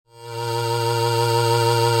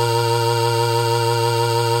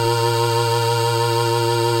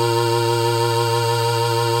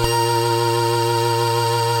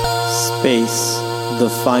face the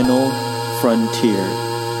final frontier.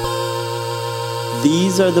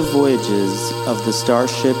 These are the voyages of the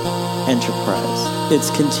Starship Enterprise, its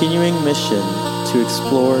continuing mission to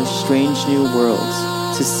explore strange new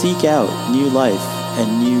worlds, to seek out new life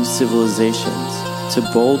and new civilizations, to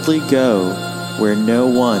boldly go where no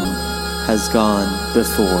one has gone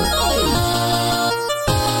before.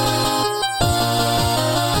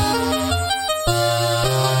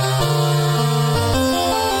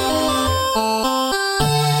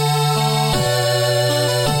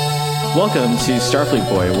 Welcome to Starfleet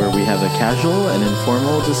Boy, where we have a casual and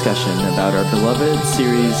informal discussion about our beloved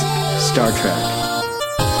series, Star Trek.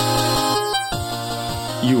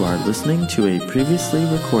 You are listening to a previously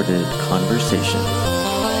recorded conversation.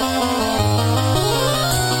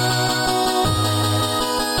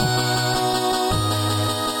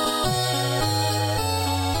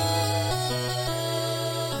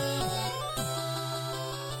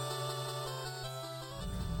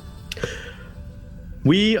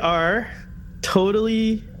 We are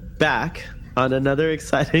totally back on another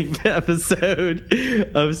exciting episode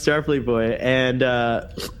of Starfleet Boy, and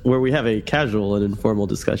where we have a casual and informal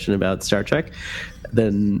discussion about Star Trek.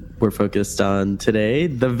 Then we're focused on today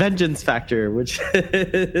the Vengeance Factor, which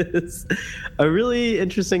is a really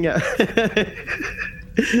interesting.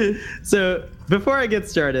 So before I get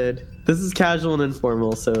started, this is casual and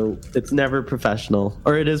informal, so it's never professional,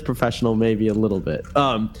 or it is professional, maybe a little bit.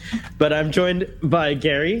 But I'm joined by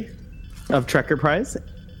Gary of Trekker Prize.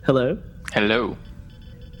 Hello. Hello.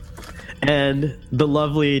 And the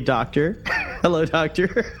lovely Doctor. Hello,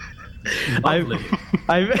 Doctor. Lovely.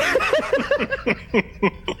 I've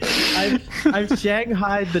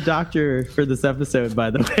shanghaied the Doctor for this episode,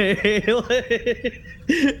 by the way.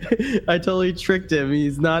 I totally tricked him.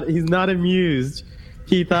 He's not amused.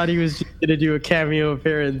 He thought he was just gonna do a cameo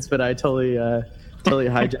appearance, but I totally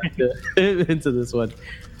hijacked it into this one.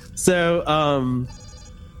 So,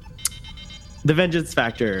 the Vengeance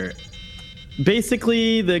Factor.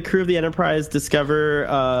 Basically, the crew of the Enterprise discover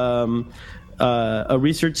a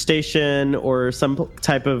research station or some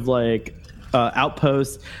type of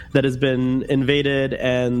outpost that has been invaded,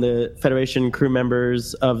 and the Federation crew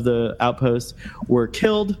members of the outpost were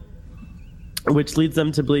killed, which leads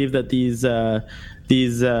them to believe that this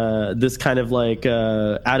kind of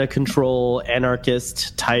out of control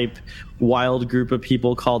anarchist type wild group of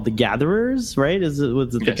people called the Gatherers, right? Was it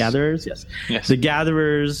Yes. the Gatherers? Yes. The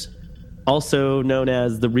Gatherers, also known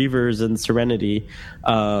as the Reavers in Serenity.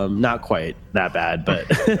 Not quite that bad, but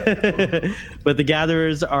but the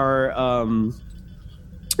Gatherers are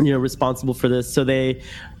responsible for this. So they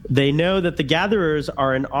know that the Gatherers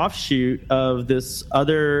are an offshoot of this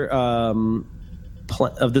other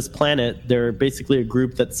of this planet. They're basically a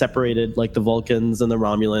group that separated, like the Vulcans and the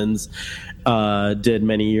Romulans did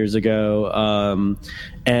many years ago.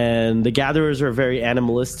 And the Gatherers are very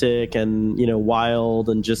animalistic and, wild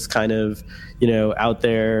and just kind of, out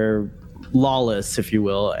there, lawless, if you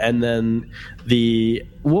will. And then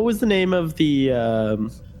what was the name of the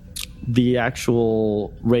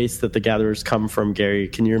actual race that the Gatherers come from, Gary?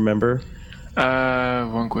 Can you remember?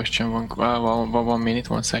 One question. 1 minute.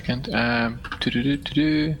 1 second. I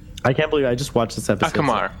can't believe I just watched this episode.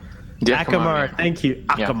 Akamar. Akamar, thank you,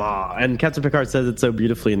 Akamar. Yeah. And Captain Picard says it so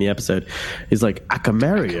beautifully in the episode. He's like,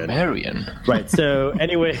 Akamarian. Right, so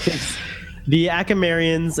anyways, the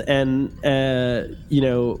Akamarians and,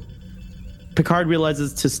 Picard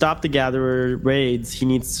realizes to stop the Gatherer raids, he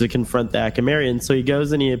needs to confront the Akamarians. So he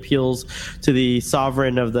goes and he appeals to the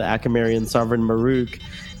sovereign of the Akamarian, Sovereign Maruk.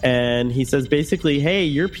 And he says basically, hey,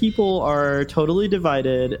 your people are totally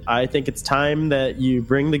divided. I think it's time that you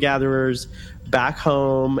bring the Gatherers back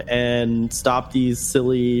home and stop these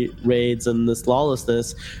silly raids and this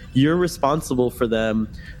lawlessness. You're responsible for them,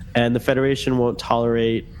 and the Federation won't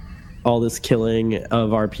tolerate all this killing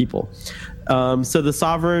of our people. So the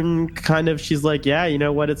Sovereign she's like, yeah, you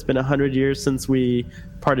know what? It's been 100 years since we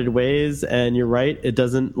parted ways, and you're right. It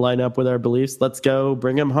doesn't line up with our beliefs. Let's go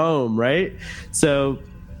bring them home, right? So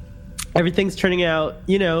everything's turning out,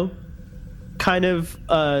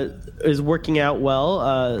 is working out well.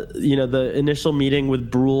 The initial meeting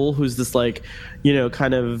with Brule, who's this a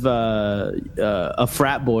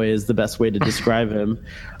frat boy is the best way to describe him.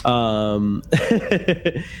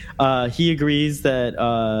 He agrees that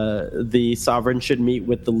the Sovereign should meet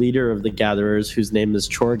with the leader of the Gatherers, whose name is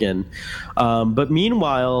Chorgan. But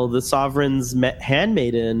meanwhile, the Sovereign's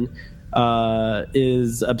handmaiden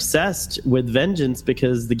is obsessed with vengeance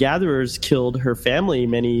because the Gatherers killed her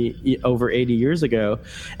family over 80 years ago,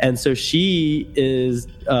 and so she is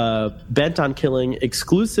bent on killing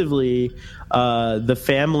exclusively the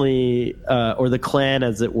family or the clan,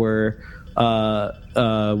 as it were,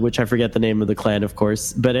 which I forget the name of the clan, of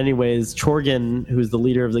course. But anyways, Chorgan, who's the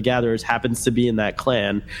leader of the Gatherers, happens to be in that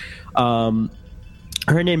clan.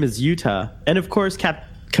 Her name is Yuta, and of course,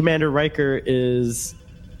 Commander Riker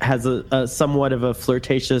has a somewhat of a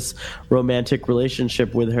flirtatious romantic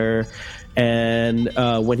relationship with her. And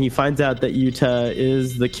when he finds out that Yuta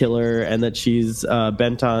is the killer and that she's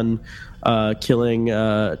bent on killing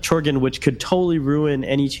Chorgan, which could totally ruin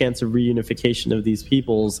any chance of reunification of these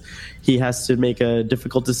peoples, he has to make a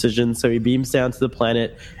difficult decision. So he beams down to the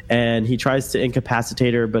planet and he tries to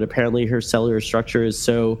incapacitate her, but apparently her cellular structure is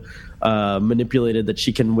so manipulated that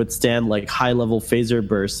she can withstand like high-level phaser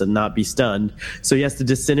bursts and not be stunned. So he has to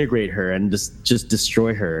disintegrate her and just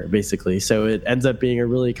destroy her, basically. So it ends up being a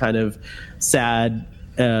really kind of sad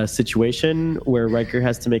situation where Riker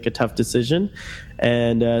has to make a tough decision.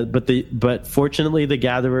 And but fortunately, the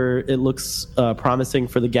Gatherer, it looks promising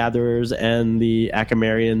for the Gatherers and the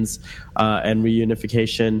Akamarians and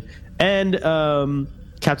reunification. And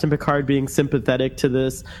Captain Picard, being sympathetic to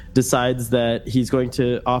this, decides that he's going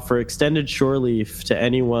to offer extended shore leave to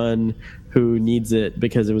anyone who needs it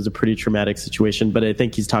because it was a pretty traumatic situation. But I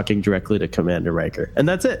think he's talking directly to Commander Riker. And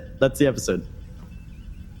that's it. That's the episode.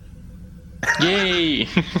 Yay!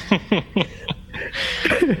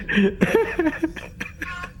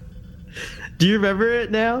 Do you remember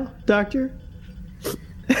it now, Doctor?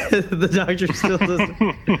 The Doctor still doesn't.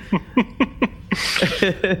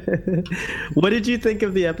 What did you think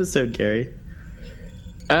of the episode, Gary?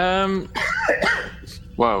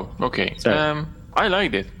 Wow. Okay. I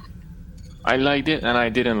liked it. I liked it, and I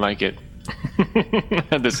didn't like it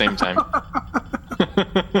at the same time.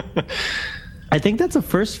 I think that's a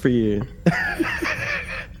first for you.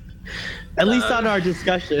 At least on our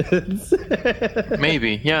discussions.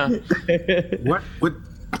 Maybe, yeah.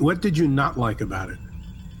 What did you not like about it?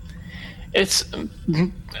 It's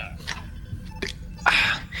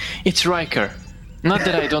Riker. Not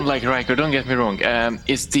that I don't like Riker, don't get me wrong.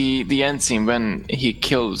 It's the end scene when he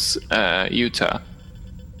kills Yuta.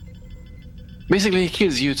 Basically, he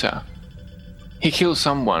kills Yuta. He kills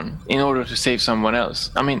someone in order to save someone else.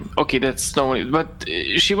 I mean, okay, that's no, but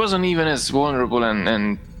she wasn't even as vulnerable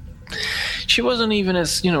and she wasn't even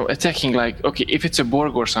as, attacking like, okay, if it's a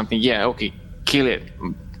Borg or something, yeah, okay, kill it.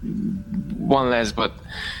 One less, but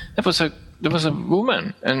that was a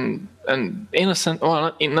woman and innocent,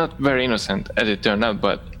 well, not very innocent as it turned out,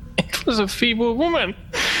 but it was a feeble woman.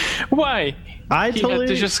 Why? He had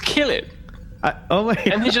to just kill it. Oh my God.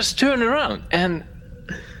 And he just turned around and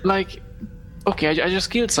like, okay, I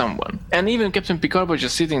just killed someone. And even Captain Picard was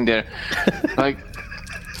just sitting there like,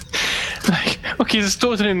 okay, it's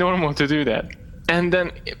totally normal to do that. And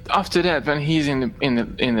then after that, when he's in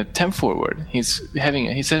the temp forward, he's having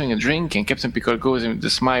a drink, and Captain Picard goes in with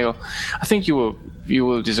a smile. I think you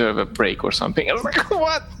will deserve a break or something. I was like,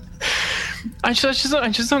 what? I just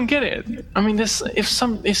don't get it. I mean, it's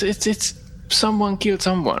someone killed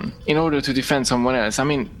someone in order to defend someone else. I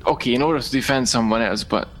mean, okay, in order to defend someone else,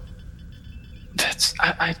 but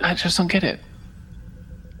I just don't get it.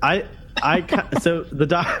 So the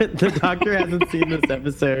Doctor hasn't seen this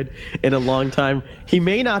episode in a long time. He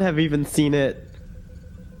may not have even seen it.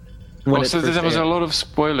 So there was a lot of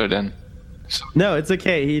spoiler then. No, it's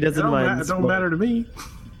okay. He doesn't mind. It don't matter to me.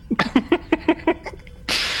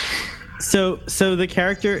 So the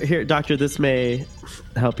character here, Doctor, this may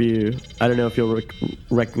help you. I don't know if you'll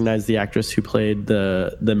recognize the actress who played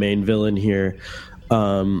the main villain here.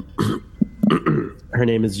 Her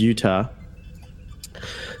name is Yuta.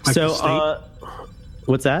 Like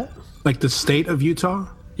what's that? Like the state of Utah?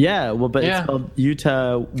 Yeah, well, but it's called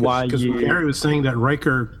Utah. Because Gary was saying that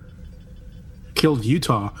Riker killed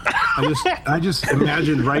Utah. I just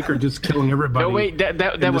imagined Riker just killing everybody. No, wait,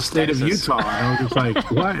 that in was the state Texas. of Utah. I was just like,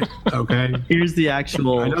 what? Okay. Here's the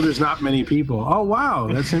actual. I know there's not many people. Oh wow,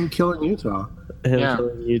 that's him killing Utah.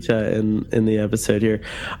 Killing Utah in the episode here.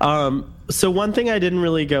 So one thing I didn't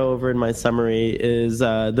really go over in my summary is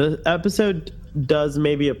the episode does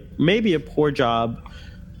maybe a poor job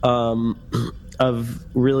of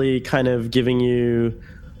really kind of giving you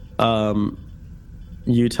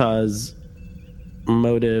Utah's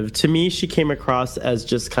motive. To me, she came across as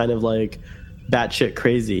just kind of like batshit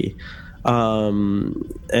crazy.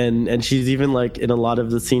 And she's even like in a lot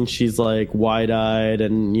of the scenes she's like wide-eyed,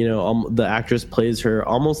 and the actress plays her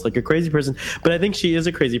almost like a crazy person, but I think she is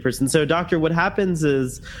a crazy person. So Doctor, what happens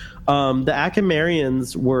is the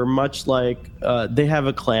Akamarians were much like they have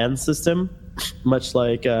a clan system, much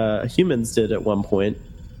like humans did at one point,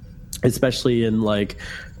 especially in like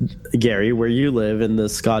Gary, where you live, in the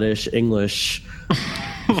Scottish English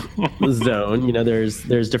zone. You know,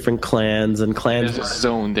 there's different clans and clans. There's a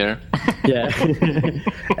zone there. Yeah.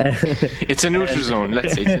 It's a neutral zone.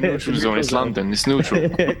 Let's say it's a neutral zone. It's London. It's neutral.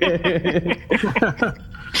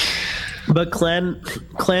 But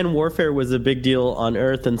clan warfare was a big deal on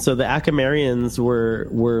Earth, and so the Akamarians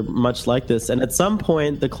were much like this. And at some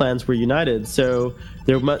point, the clans were united. So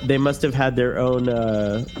they must have had their own.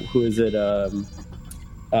 Who is it?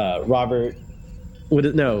 Robert.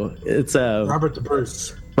 No, it's Robert the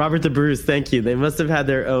Bruce. Robert the Bruce, thank you. They must have had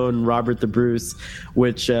their own Robert the Bruce,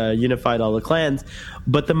 which unified all the clans.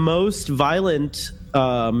 But the most violent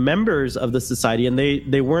members of the society, and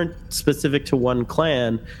they weren't specific to one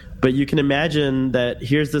clan, but you can imagine that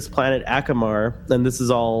here's this planet Akamar, and this is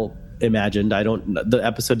all imagined. The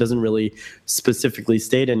episode doesn't really specifically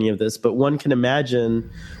state any of this, but one can imagine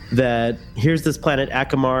that here's this planet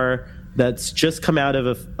Akamar that's just come out of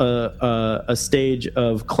a stage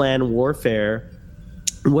of clan warfare.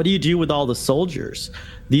 What do you do with all the soldiers?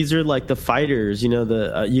 These are like the fighters, you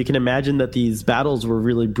know. You can imagine that these battles were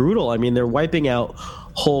really brutal. I mean, they're wiping out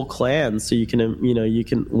whole clans, so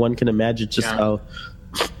one can imagine just how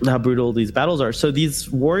brutal these battles are. So this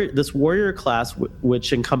warrior class,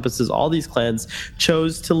 which encompasses all these clans,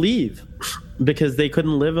 chose to leave because they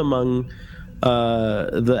couldn't live among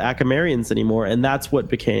the Akamarians anymore, and that's what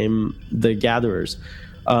became the Gatherers.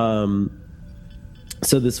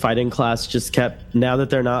 So this fighting class just kept. Now that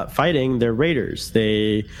they're not fighting, they're raiders.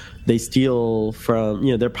 They steal from,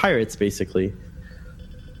 they're pirates basically.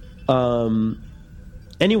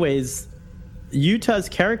 Anyways, Utah's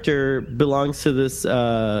character belongs to this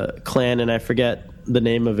clan, and I forget the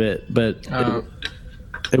name of it, but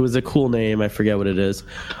it was a cool name. I forget what it is.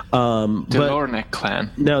 The Lornak clan.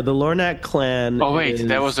 No, the Lornak clan. Oh wait,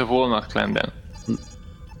 that was the Walnut clan then.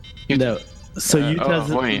 No. So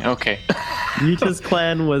Utah's okay. Utah's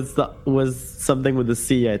clan was something with a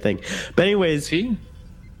C, I think. But anyways, C?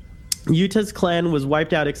 Utah's clan was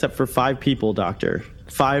wiped out except for 5 people, Doctor.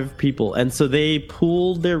 5 people. And so they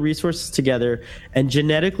pooled their resources together and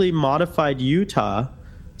genetically modified Utah.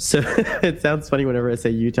 So it sounds funny whenever I say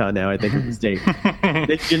Utah now, I think of the state.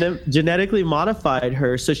 They genetically modified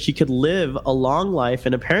her so she could live a long life,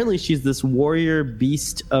 and apparently she's this warrior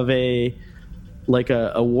beast of a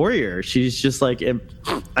warrior. She's just like,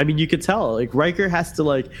 I mean, you could tell, like, Riker has to,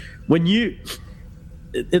 like, when you,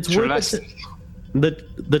 it's worth it.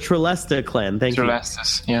 The Trelesta clan, thank you.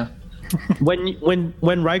 Trelestas, yeah.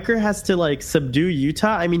 when Riker has to, like, subdue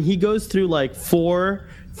Utah, I mean, he goes through like 4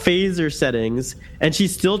 phaser settings, and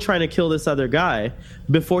she's still trying to kill this other guy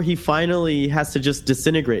before he finally has to just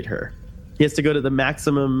disintegrate her. He has to go to the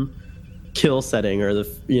maximum kill setting, or the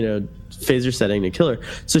phaser setting, to kill her.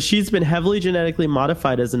 So she's been heavily genetically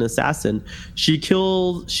modified as an assassin.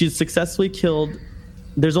 She's successfully killed.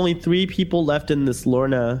 There's only 3 people left in this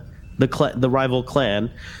Lorna, the rival clan.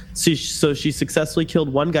 So she successfully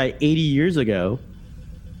killed one guy 80 years ago.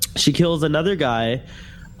 She kills another guy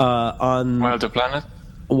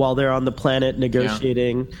while they're on the planet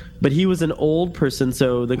negotiating. Yeah. But he was an old person,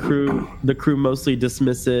 so the crew mostly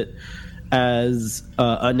dismiss it as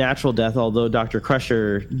a natural death, although Dr.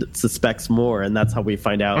 Crusher suspects more, and that's how we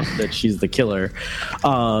find out that she's the killer.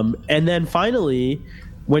 And then finally,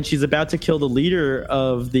 when she's about to kill the leader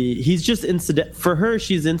of for her,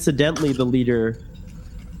 she's incidentally the leader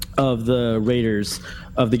of the raiders,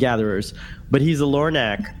 of the Gatherers, but he's a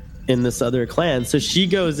Lornak in this other clan. So she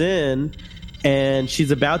goes in and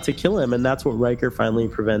she's about to kill him, and that's what Riker finally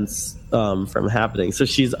prevents from happening. So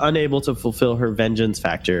she's unable to fulfill her vengeance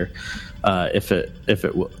factor, to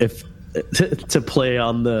play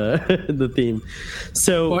on the theme.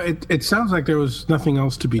 So it sounds like there was nothing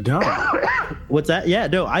else to be done. What's that? Yeah,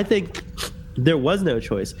 no, I think there was no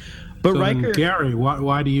choice. But so Riker, Gary,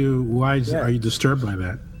 are you disturbed by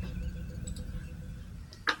that?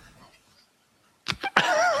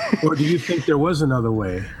 Or do you think there was another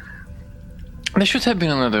way? There should have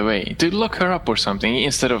been another way to lock her up or something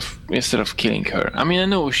instead of killing her. I mean, I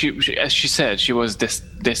know she as she said, she was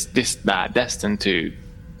destined to,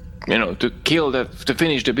 to kill to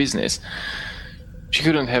finish the business. She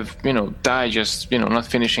couldn't have, died just, not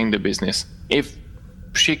finishing the business. If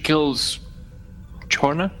she kills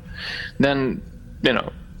Chorna, then,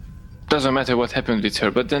 doesn't matter what happened with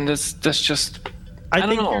her. But then that's just, I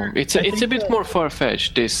don't know. It's a bit more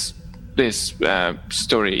far-fetched, this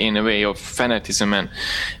story, in a way, of fanaticism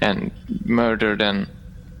and murder. Than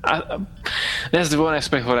that's the one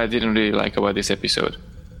aspect what I didn't really like about this episode.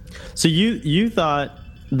 So you thought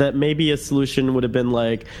that maybe a solution would have been,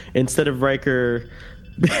 like, instead of Riker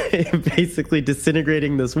basically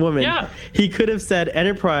disintegrating this woman, he could have said,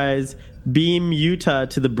 Enterprise, beam Utah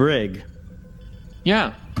to the brig.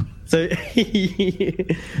 Yeah. So,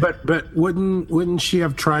 But wouldn't she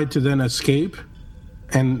have tried to then escape?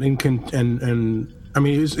 And I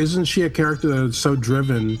mean, isn't she a character that's so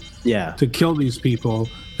driven yeah. to kill these people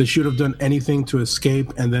that she would have done anything to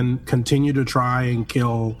escape and then continue to try and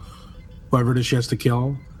kill whoever it is she has to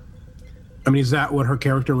kill? I mean, is that what her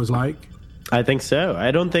character was like? I think so.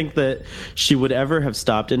 I don't think that she would ever have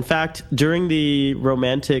stopped. In fact, during the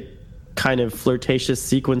romantic kind of flirtatious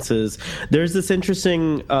sequences, there's this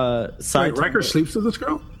interesting side. Wait, Riker sleeps with this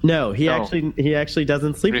girl? No, he actually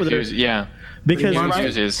doesn't sleep with her. Yeah. Because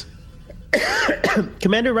Refuses.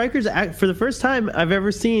 Commander Riker's for the first time I've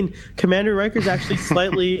ever seen, Commander Riker's actually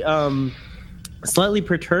slightly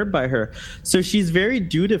perturbed by her. So she's very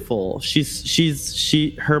dutiful. She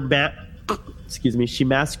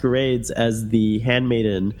masquerades as the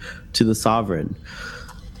handmaiden to the sovereign,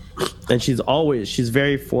 and she's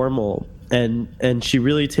very formal, and she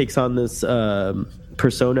really takes on this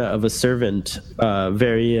persona of a servant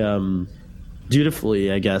very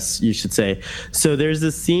dutifully, I guess you should say. So there's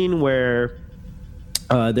this scene where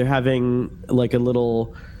they're having like a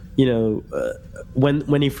little,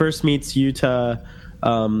 when he first meets Yuta,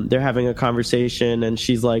 they're having a conversation, and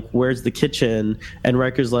she's like, "Where's the kitchen?" And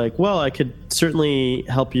Riker's like, "Well, I could certainly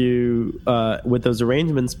help you with those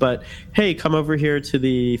arrangements, but hey, come over here to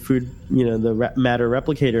the food, the matter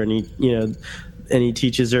replicator," and he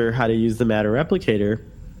teaches her how to use the matter replicator.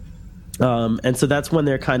 And so that's when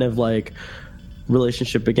they're kind of like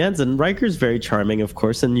relationship begins, and Riker's very charming, of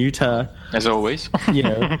course, and Yuta, as always,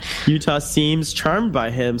 Yuta seems charmed by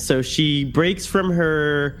him, so she breaks from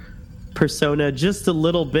her persona just a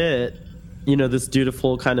little bit, this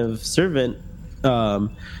dutiful kind of servant.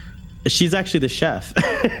 She's actually the chef.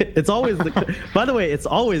 It's always by the way, it's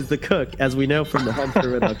always the cook, as we know from The Hunt for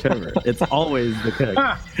Red October. It's always the cook.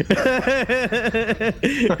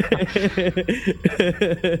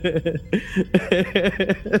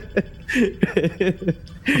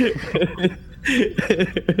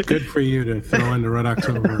 Good for you to throw in the Red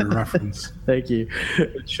October reference. Thank you.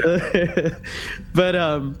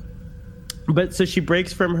 But so she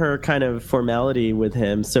breaks from her kind of formality with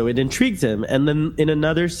him, so it intrigues him. And then in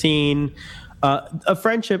another scene, a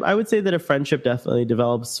friendship, I would say that a friendship definitely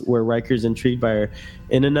develops where Riker's intrigued by her.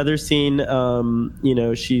 In another scene,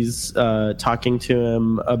 she's talking to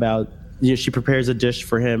him about, she prepares a dish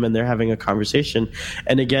for him, and they're having a conversation.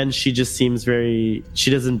 And again, she just seems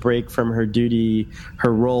she doesn't break from her duty,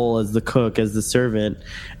 her role as the cook, as the servant,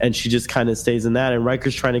 and she just kind of stays in that. And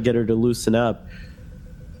Riker's trying to get her to loosen up.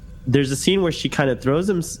 There's a scene where she kind of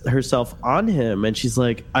throws herself on him, and she's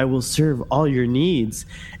like, "I will serve all your needs."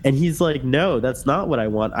 And he's like, "No, that's not what I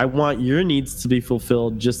want. I want your needs to be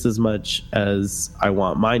fulfilled just as much as I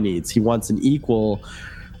want my needs." He wants an equal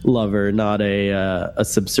lover, not a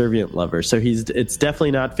subservient lover. So it's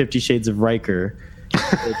definitely not 50 Shades of Riker.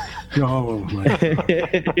 Oh my.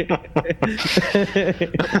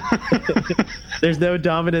 There's no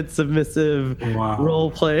dominant submissive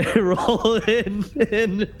role in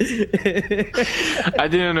I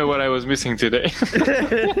didn't know what I was missing today.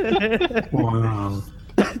 Wow.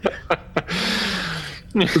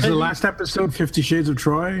 Was the last episode 50 Shades of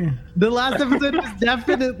Troy? The last episode was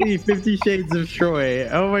definitely 50 Shades of Troy.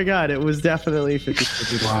 Oh my god, it was definitely 50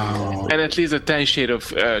 Shades of Troy. Wow. And at least a 10 shade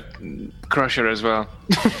of Crusher as well.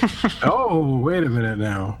 Oh, wait a minute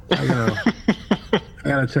now. I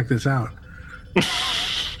gotta check this out.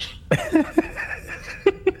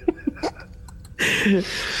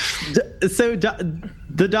 So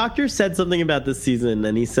the doctor said something about this season,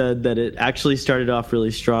 and he said that it actually started off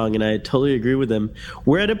really strong, and I totally agree with him.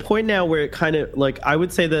 We're at a point now where it kind of, like, I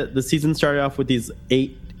would say that the season started off with these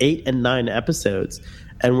eight and 9 episodes,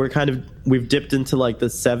 and we've dipped into like the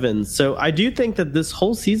 7. So I do think that this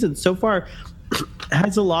whole season so far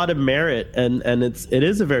has a lot of merit, and it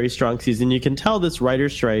is a very strong season. You can tell this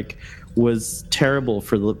writer's strike was terrible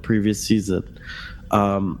for the previous season.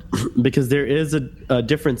 Because there is a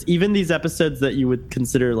difference. Even these episodes that you would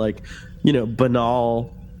consider like,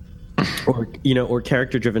 banal or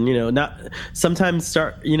character driven, not sometimes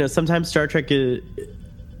Star Trek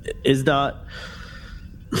is not.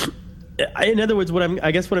 In other words, what I'm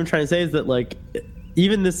trying to say is that, like,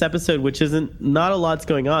 even this episode, which not a lot's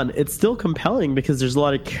going on, it's still compelling because there's a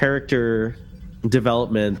lot of character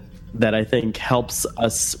development that I think helps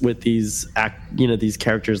us with these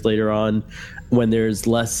characters later on, when there's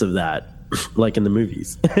less of that, like in the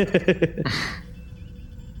movies.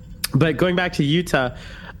 But going back to Yuta,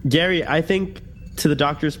 Gary, I think to the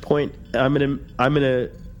doctor's point, I'm gonna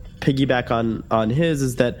piggyback on his,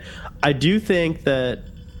 is that I do think that,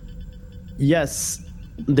 yes,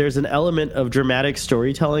 there's an element of dramatic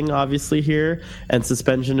storytelling, obviously here, and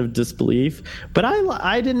suspension of disbelief. But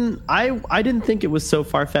I didn't think it was so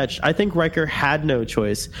far fetched. I think Riker had no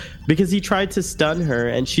choice because he tried to stun her,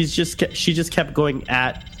 and she just kept going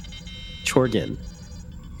at Chorgan,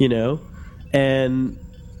 you know, and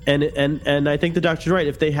I think the Doctor's right.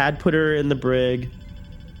 If they had put her in the brig,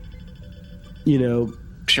 you know,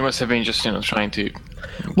 she must have been just trying to.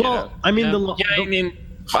 Well, I mean,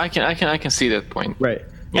 I can see that point. Right.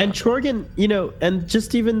 Yeah. And Chorgan, you know, and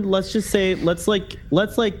just even let's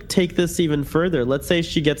take this even further. Let's say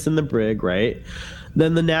she gets in the brig, right?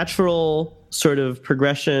 Then the natural sort of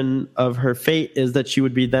progression of her fate is that she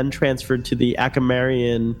would be then transferred to the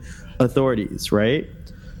Akamarian authorities, right?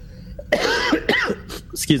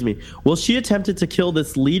 Excuse me. Well, she attempted to kill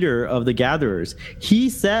this leader of the Gatherers. He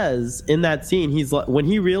says in that scene, when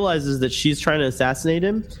he realizes that she's trying to assassinate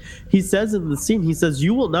him, he says in the scene, he says,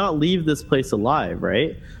 "You will not leave this place alive,"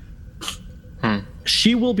 right?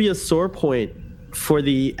 She will be a sore point for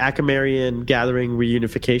the Akamarian gathering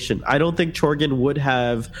reunification. I don't think Chorgan would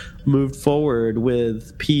have moved forward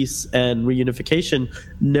with peace and reunification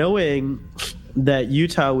knowing that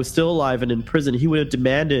Utah was still alive and in prison. He would have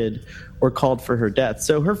demanded or called for her death.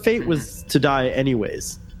 So her fate was to die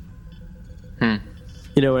anyways. You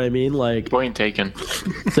know what I mean? Like, point taken.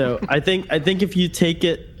 So I think if you take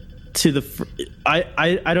it to the,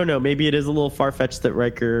 I don't know, maybe it is a little far fetched that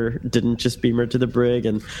Riker didn't just beam her to the brig,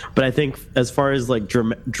 but I think as far as like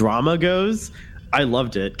drama goes, I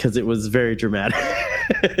loved it because it was very dramatic.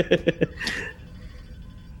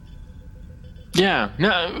 Yeah,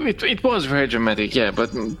 no, it was very dramatic, yeah,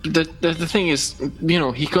 but the thing is, you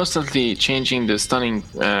know, he constantly changing the stunning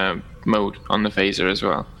mode on the phaser as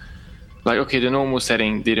well. Like, okay, the normal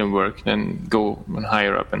setting didn't work, then go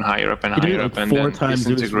higher up and higher up and higher up, and four then times.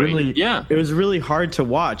 disintegrate. It was really hard to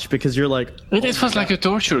watch because you're like, it was like a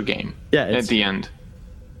torture game. Yeah, at the end,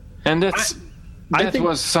 and that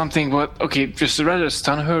was something. What? Okay, just rather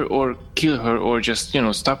stun her or kill her or just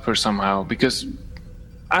stop her somehow, because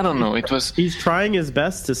I don't know. It was. He's trying his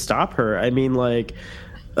best to stop her. I mean, like,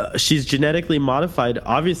 she's genetically modified,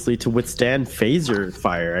 obviously, to withstand phaser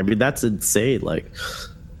fire. I mean, that's insane. Like,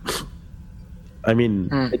 I mean,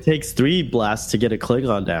 it takes 3 blasts to get a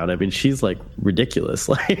Klingon down. I mean, she's like ridiculous.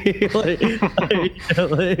 So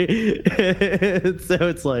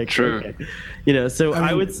it's like, true. Okay. So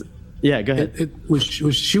I would. Yeah, go ahead.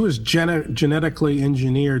 She was genetically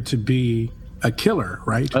engineered to be a killer,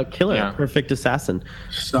 right? A killer, yeah. Perfect assassin.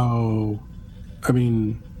 So, I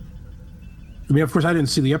mean, of course, I didn't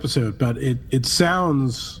see the episode, but it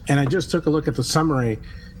sounds. And I just took a look at the summary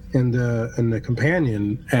and the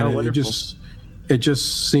companion, and it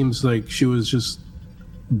just seems like she was just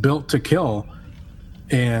built to kill,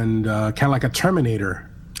 and kind of like a Terminator.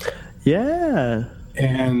 Yeah.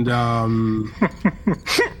 And so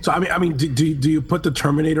I mean, do you put the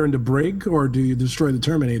Terminator in the brig, or do you destroy the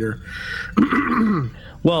Terminator?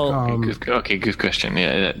 Well, good question.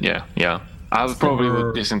 Yeah. I probably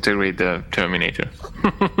would disintegrate the Terminator.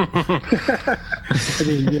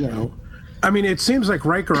 I mean, it seems like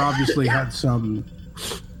Riker obviously had some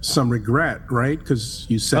regret, right? Because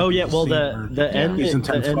you said, oh yeah, well the end, he's in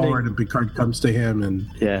 10 forward, and Picard comes to him, and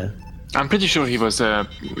yeah. I'm pretty sure he was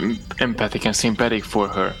empathic and sympathetic for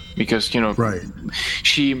her, because right.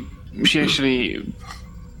 She actually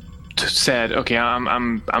said, "Okay,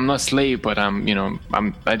 I'm not a slave, but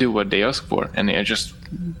I do what they ask for," and I just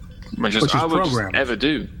I would just ever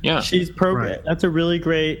do. Yeah, she's programmed. Right. That's a really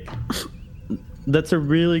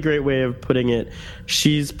great way of putting it.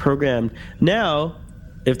 She's programmed. Now,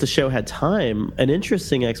 if the show had time, an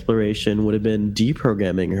interesting exploration would have been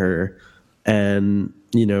deprogramming her and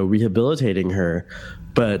rehabilitating her,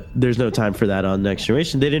 but there's no time for that on Next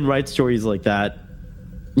Generation. They didn't write stories like that.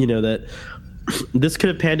 That this could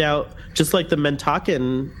have panned out just like the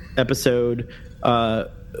Mentaken episode. I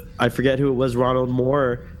forget who it was. Ronald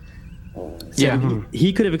Moore.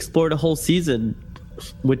 He could have explored a whole season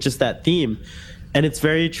with just that theme, and it's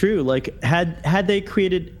very true. Like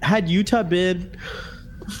had Utah been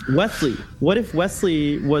Wesley, what if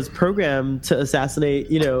Wesley was programmed to assassinate?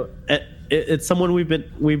 It's someone we've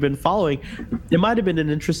been following. It might have been an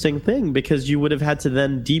interesting thing because you would have had to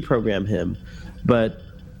then deprogram him, but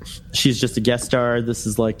she's just a guest star. This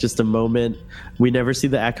is like just a moment. We never see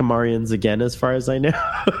the Akamarians again, as far as I know.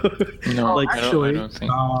 No, actually, I don't think.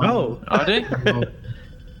 Are they?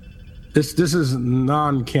 This is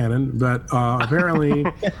non-canon, but apparently,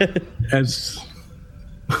 as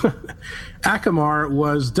Akamar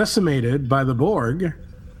was decimated by the Borg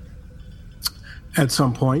at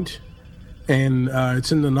some point. And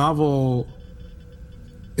it's in the novel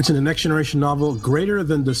It's a Next Generation novel, Greater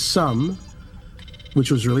Than the Sum, which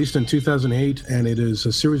was released in 2008, and it is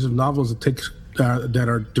a series of novels that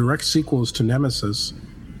are direct sequels to Nemesis.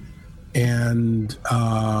 And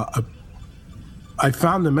I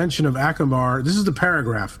found the mention of Akamar. This is the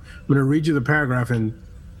paragraph. I'm going to read you the paragraph, and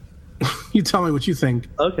you tell me what you think.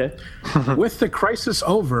 Okay. With the crisis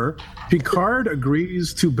over, Picard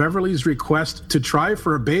agrees to Beverly's request to try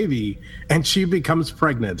for a baby, and she becomes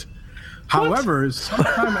pregnant. However,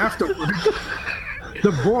 sometime afterward,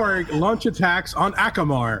 the Borg launch attacks on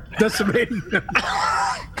Akamar, decimating them.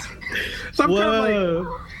 So I'm kind of like,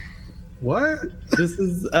 what? This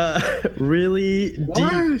is really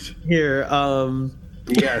deep here.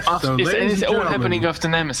 Yes. So, it's all happening after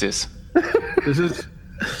Nemesis. This is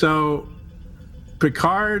so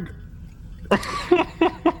Picard.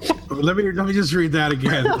 let me just read that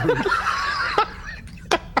again.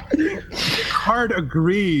 Picard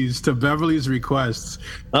agrees to Beverly's requests.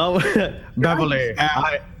 Oh, Beverly,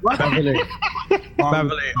 Beverly,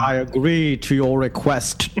 I agree to your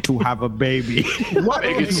request to have a baby. What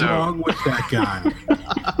is wrong with that guy?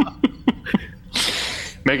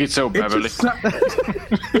 Make it so, Beverly.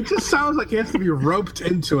 It just sounds like he has to be roped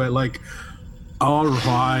into it. Like, all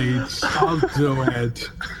right, I'll do it.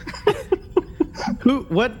 Who?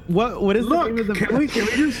 What is the name of the? Can we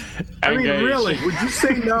just? I mean, really? Would you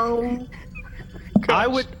say no? I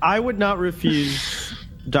would not refuse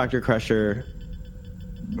Dr. Crusher,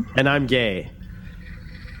 and I'm gay,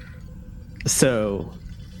 so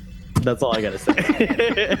that's all I gotta say.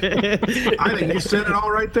 I think you said it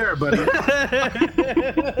all right there, buddy.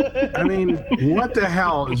 I mean, what the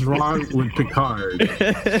hell is wrong with Picard?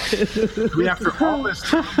 I mean, after all this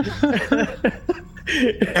time.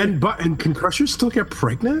 And can Crusher still get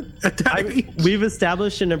pregnant at that age? We've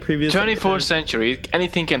established in a previous 24th century,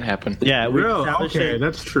 anything can happen. Yeah, okay,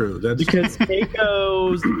 that's true. That's because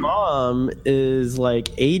Keiko's mom is like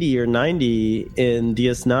 80 or 90 in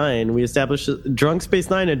DS9. We established Drunk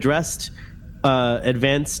Space Nine addressed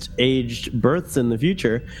advanced aged births in the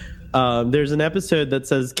future. There's an episode that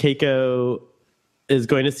says Keiko is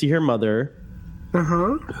going to see her mother,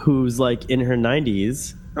 who's like in her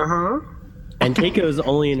 90s. And Keiko's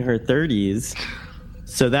only in her 30s.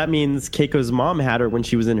 So that means Keiko's mom had her when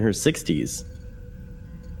she was in her 60s.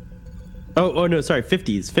 Oh no, sorry,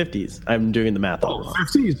 50s. I'm doing the math all wrong.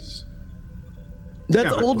 50s.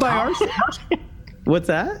 That's old by our standards. What's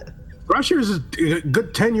that? Crusher's a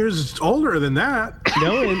good 10 years older than that.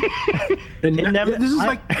 No, this is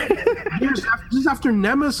like this is after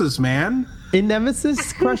Nemesis, man. In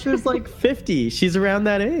Nemesis, Crusher's like 50. She's around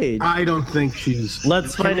that age. I don't think she's.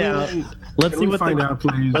 Let's find out. Let's see what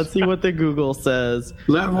please. Let's see what the Google says.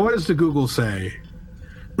 What does the Google say?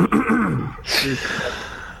 I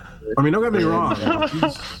mean, don't get me wrong. I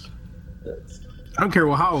don't care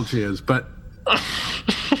how old she is, but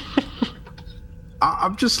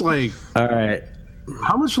I'm just like, all right.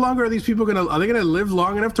 How much longer are these people gonna? Are they gonna live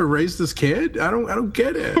long enough to raise this kid? I don't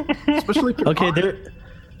get it. Especially okay.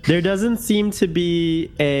 There doesn't seem to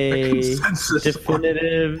be a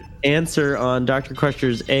definitive answer on Dr.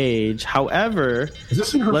 Crusher's age. However, is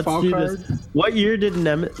this in her let's fall do card? this. What year did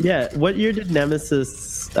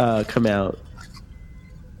Nemesis come out?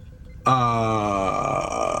 I'll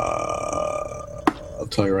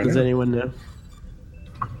tell you right now. Does anyone know?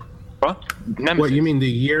 What? Nemesis. What, you mean the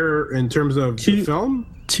year in terms of the film?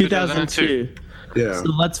 2002. Yeah. So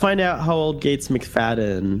let's find out how old Gates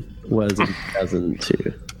McFadden was in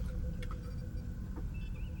 2002.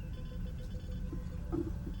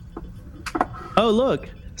 Oh, look.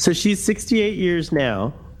 So she's 68 years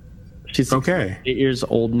now. She's 68 years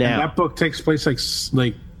old now. And that book takes place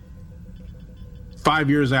like 5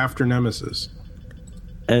 years after Nemesis.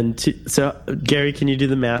 And so, Gary, can you do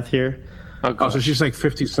the math here? Oh, so she's like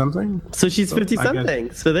 50-something? So she's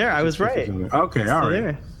 50-something. So there, I was right. Okay, all right.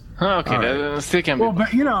 There. Oh, okay, that still can be. Well,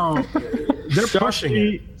 but, you know, they're pushing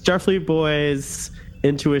it. Starfleet Boys'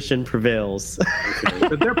 intuition prevails. Okay,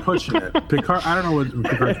 but they're pushing it. Picard, I don't know what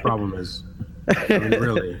Picard's problem is. I mean,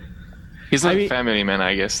 really. He's like a family man,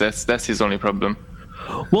 I guess. That's his only problem.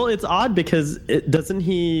 Well, it's odd because doesn't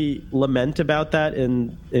he lament about that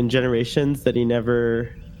in Generations that he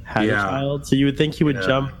never had a child? So you would think he would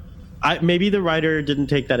jump. Maybe the writer didn't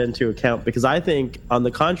take that into account because I think, on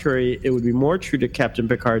the contrary, it would be more true to Captain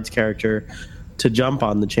Picard's character to jump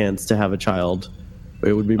on the chance to have a child.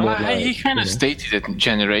 It would be more. He kind of stated it in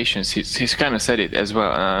Generations. He's kind of said it as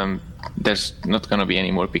well. There's not going to be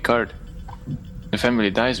any more Picard. The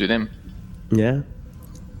family dies with him. Yeah.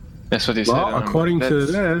 That's what he said. Well, according to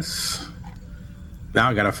this, now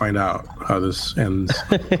I got to find out how this ends.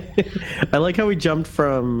 I like how we jumped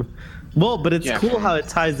from Well, but it's cool how it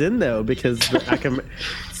ties in though, because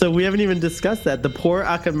so we haven't even discussed that. The poor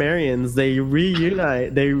Akamarians, they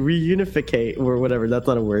reunificate, or whatever. That's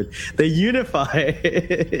not a word. They unify.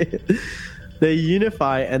 They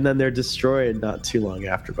unify, and then they're destroyed not too long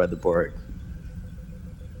after by the Borg.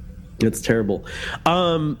 It's terrible.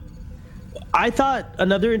 I thought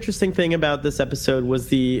another interesting thing about this episode was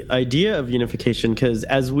the idea of unification, because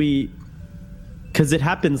it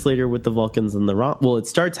happens later with the Vulcans and the it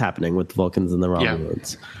starts happening with the Vulcans and the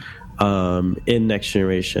Romulans in Next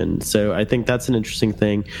Generation. So I think that's an interesting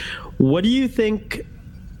thing. What do you think?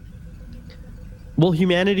 Well,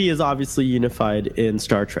 humanity is obviously unified in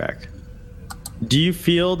Star Trek. Do you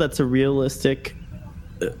feel that's a realistic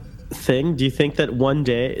thing? Do you think that one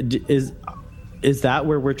day is that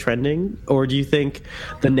where we're trending, or do you think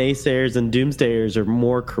the naysayers and doomsdayers are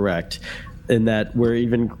more correct in that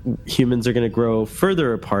humans are going to grow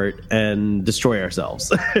further apart and destroy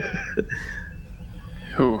ourselves?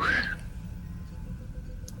 Ooh.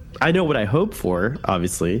 I know what I hope for,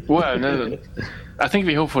 obviously. Well, no, I think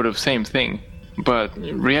we hope for the same thing, but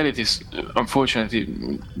reality,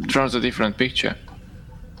 unfortunately, draws a different picture.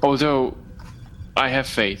 Although I have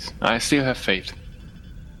faith, I still have faith.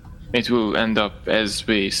 It will end up as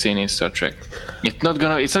we seen in Star Trek. It's not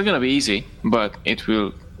gonna be easy, but it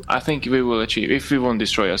will. I think we will achieve if we won't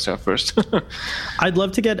destroy ourselves first. I'd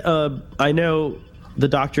love to get. I know the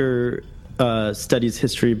Doctor studies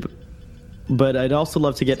history, but I'd also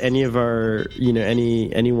love to get any of our,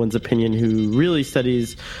 anyone's opinion who really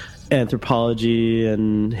studies anthropology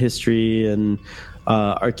and history and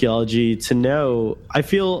archaeology to know. I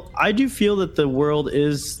do feel that the world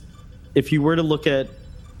is, if you were to look at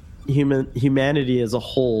humanity as a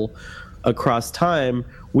whole across time,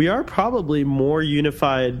 we are probably more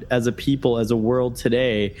unified as a people, as a world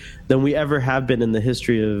today than we ever have been in the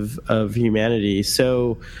history of humanity.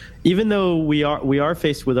 So even though we are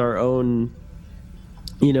faced with our own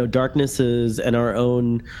darknesses and our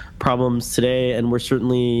own problems today, and we're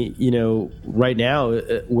certainly, right now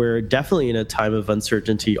we're definitely in a time of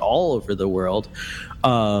uncertainty all over the world.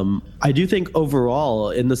 I do think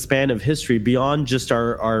overall, in the span of history, beyond just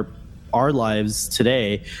our lives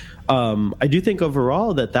today, I do think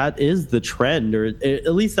overall that is the trend, or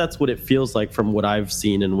at least that's what it feels like from what I've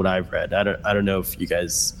seen and what I've read. I don't know if you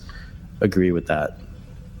guys agree with that.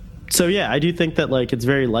 So yeah, I do think that it's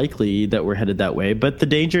very likely that we're headed that way, but the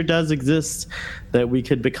danger does exist that we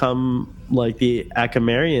could become like the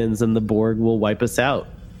Akamarians and the Borg will wipe us out.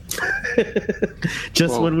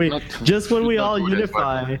 When we all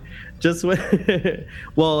unify.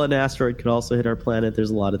 Well, an asteroid could also hit our planet.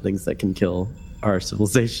 There's a lot of things that can kill our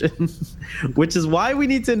civilization, which is why we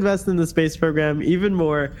need to invest in the space program even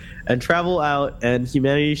more and travel out, and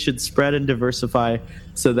humanity should spread and diversify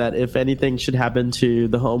so that if anything should happen to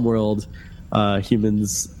the home world,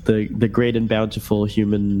 humans, the great and bountiful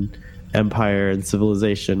human empire and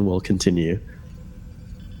civilization will continue.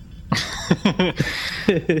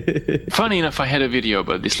 Funny enough, I had a video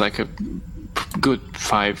about this like a good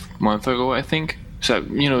 5 months ago, I think. So,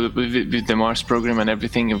 with the Mars program and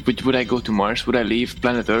everything, would I go to Mars? Would I leave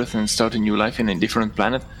planet Earth and start a new life in a different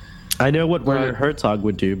planet? I know what Werner Herzog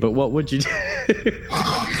would do, but what would you do?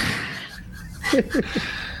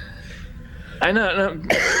 I know.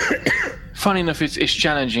 Funny enough, it's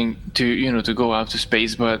challenging to go out to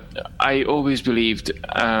space, but I always believed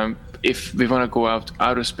if we want to go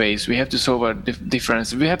outer space, we have to solve our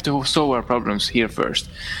difference. We have to solve our problems here first,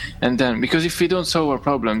 and then, because if we don't solve our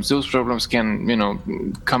problems, those problems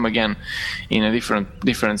can come again in a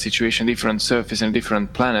different situation, different surface, and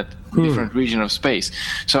different planet, different region of space.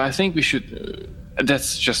 So I think we should.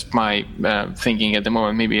 That's just my thinking at the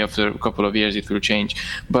moment. Maybe after a couple of years it will change,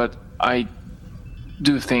 but I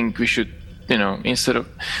do think we should, instead of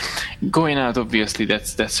going out, obviously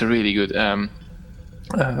that's a really good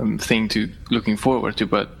thing to looking forward to,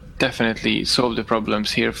 but definitely solve the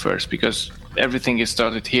problems here first, because everything is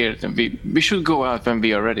started here. We should go out when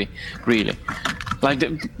we are ready, really.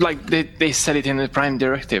 They said it in the Prime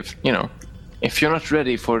Directive. If you're not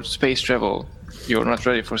ready for space travel, you're not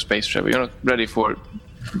ready for space travel. You're not ready for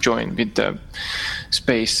join with the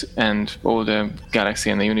space and all the galaxy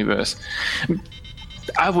and the universe.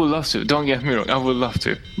 I would love to. Don't get me wrong. I would love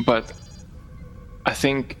to, but I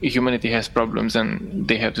think humanity has problems and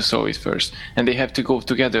they have to solve it first, and they have to go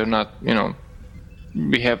together. Not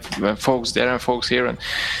we have folks there and folks here, and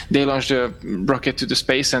they launch the rocket to the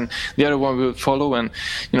space, and the other one will follow, and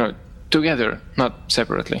together, not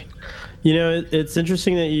separately. It's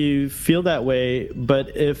interesting that you feel that way,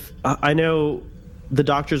 but if I know the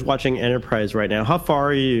Doctor's watching Enterprise right now, how far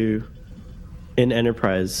are you in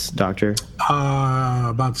Enterprise, Doctor?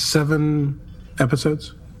 About 7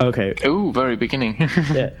 episodes. Okay. Oh, very beginning.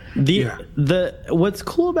 Yeah. The what's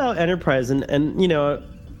cool about Enterprise, and you know,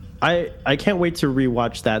 I can't wait to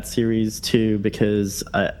rewatch that series too, because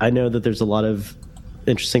I know that there's a lot of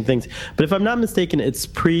interesting things. But if I'm not mistaken, it's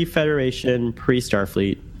pre-Federation,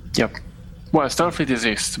 pre-Starfleet. Yep. Well, Starfleet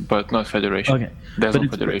exists, but not Federation. Okay. There's no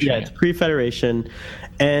Federation. Yeah, it's pre-Federation.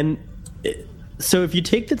 And so if you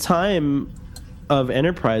take the time of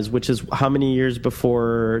Enterprise, which is how many years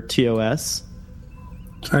before TOS?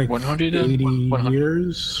 Like 180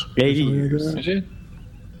 years. 80 years. Is it?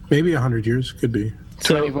 Maybe 100 years. Could be.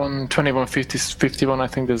 21, 51, I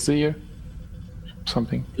think that's the year.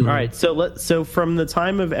 Something. All right, so from the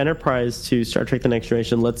time of Enterprise to Star Trek: The Next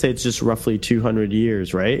Generation, let's say it's just roughly 200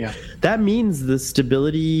 years, right? Yeah. That means the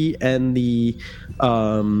stability and the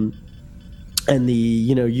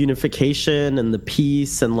unification and the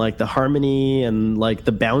peace and like the harmony and like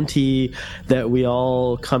the bounty that we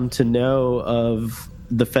all come to know of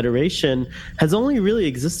the Federation has only really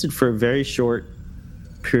existed for a very short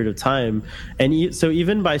period of time. And so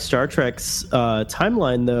even by Star Trek's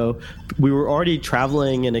timeline, though, we were already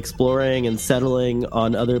traveling and exploring and settling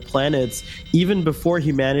on other planets even before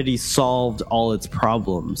humanity solved all its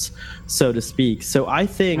problems, so to speak. So I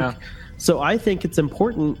think it's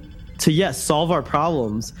important to, yes, solve our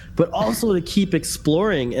problems, but also to keep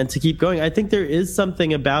exploring and to keep going. I think there is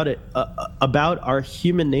something about it, about our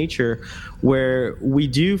human nature, where we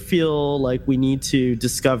do feel like we need to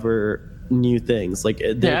discover new things. Like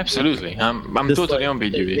absolutely. I'm totally on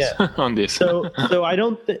with you on this. So I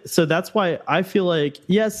don't. So that's why I feel like,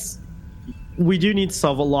 yes, we do need to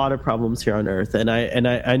solve a lot of problems here on Earth, and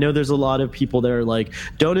I know there's a lot of people that are like,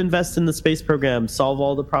 don't invest in the space program, solve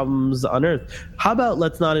all the problems on Earth. How about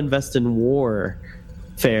let's not invest in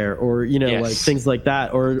warfare, or like things like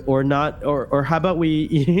that, or not, or how about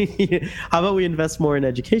we invest more in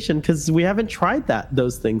education, because we haven't tried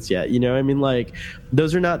those things yet. I mean, like,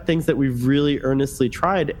 those are not things that we've really earnestly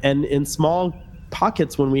tried, and in small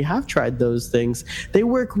pockets when we have tried those things, they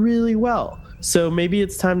work really well. So maybe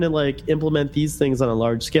it's time to like implement these things on a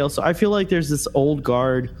large scale. So I feel like there's this old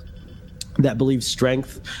guard that believes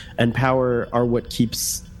strength and power are what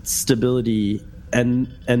keeps stability, and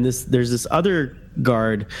there's this other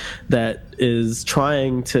guard that is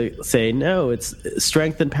trying to say, no, it's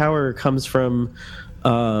strength and power comes from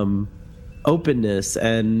openness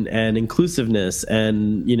and inclusiveness,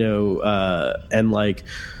 and the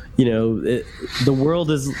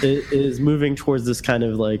world is moving towards this kind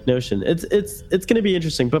of like notion. It's going to be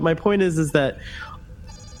interesting, but my point is that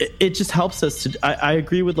it just helps us to. I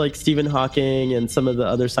agree with like Stephen Hawking and some of the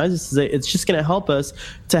other scientists. It's just going to help us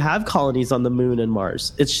to have colonies on the moon and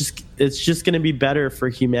Mars. It's just going to be better for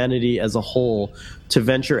humanity as a whole to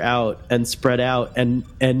venture out and spread out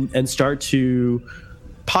and start to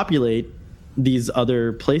populate these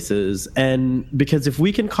other places. And because if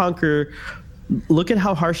we can conquer. Look at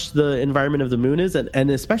how harsh the environment of the moon is, and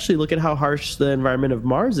especially look at how harsh the environment of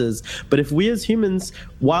Mars is. But if we as humans,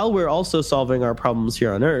 while we're also solving our problems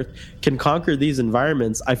here on Earth, can conquer these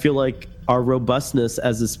environments, I feel like our robustness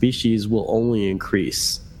as a species will only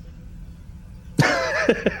increase.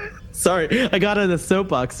 Sorry, I got on a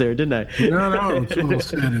soapbox there, didn't I? No,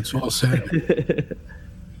 it's well said.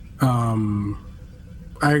 I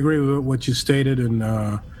agree with what you stated, and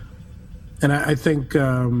I think...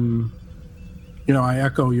 I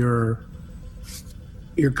echo your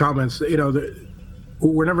comments.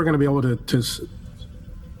 We're never going to be able to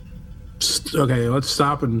okay, let's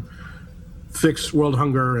stop and fix world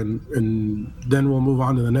hunger, and then we'll move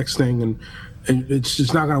on to the next thing, and it's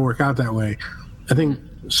just not going to work out that way. I think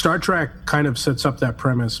Star Trek kind of sets up that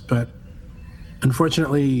premise, but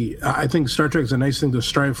unfortunately, I think Star Trek is a nice thing to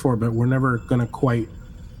strive for, but we're never going to quite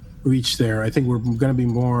reach there. I think we're going to be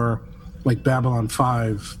more like Babylon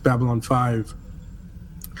 5. Babylon 5.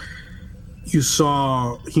 You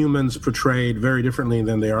saw humans portrayed very differently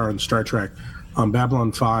than they are in Star Trek. On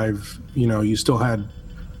Babylon 5, you still had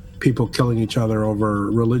people killing each other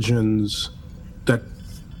over religions that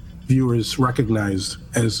viewers recognized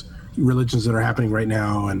as religions that are happening right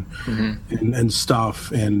now, and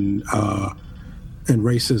stuff, and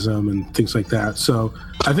racism and things like that. So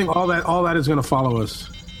I think all that is going to follow us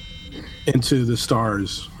into the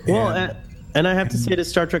stars. Well, and I have to say, to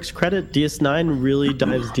Star Trek's credit, DS9 really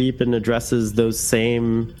dives deep and addresses those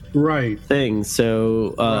same things.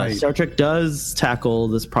 So Star Trek does tackle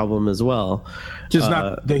this problem as well. Just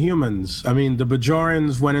not the humans. I mean, the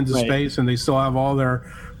Bajorans went into space, and they still have all their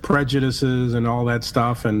prejudices and all that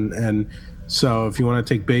stuff. And so if you want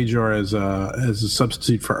to take Bajor as a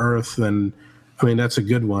substitute for Earth, then I mean, that's a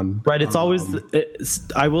good one. Right. It's always.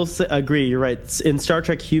 I will agree. You're right. In Star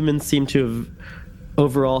Trek, humans seem to have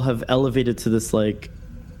overall have elevated to this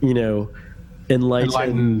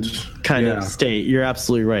enlightened kind of state. You're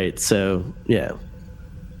absolutely right. So yeah.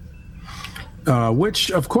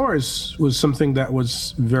 Which, of course, was something that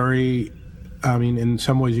was very, I mean, in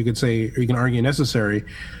some ways you could say, or you can argue necessary,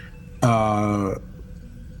 on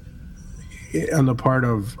the part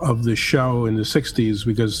of the show in the 60s,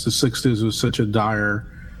 because the 60s was such a dire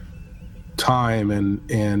time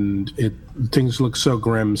and things look so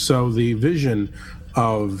grim. So the vision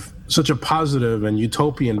of such a positive and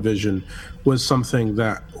utopian vision was something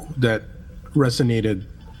that resonated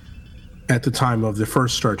at the time of the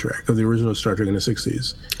first Star Trek, of the original Star Trek in the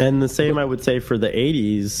 60s. And the same I would say for the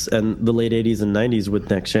 80s and the late 80s and 90s with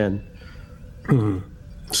Next Gen. Mm-hmm.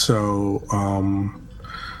 So I'm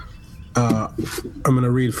going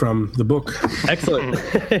to read from the book. Excellent. I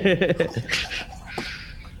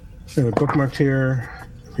have it bookmarked here.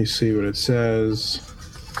 Let me see what it says.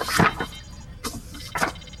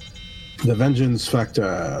 The Vengeance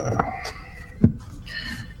Factor.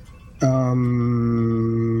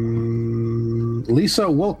 Lisa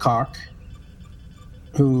Wilcock,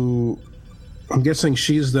 who I'm guessing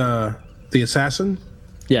she's the assassin?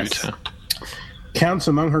 Yes. Counts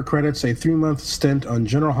among her credits a 3-month stint on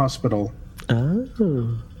General Hospital.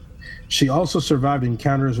 Oh. She also survived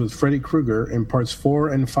encounters with Freddy Krueger in parts 4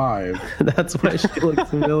 and 5. That's why she looks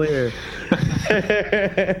familiar.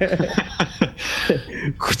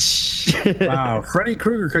 Wow, Freddy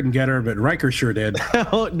Krueger couldn't get her, but Riker sure did.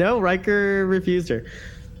 Oh, no, Riker refused her.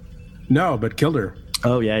 No, but killed her.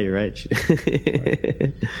 Oh, yeah, you're right.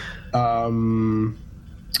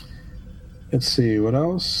 Let's see, what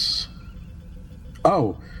else?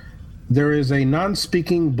 Oh, there is a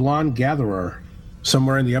non-speaking blonde gatherer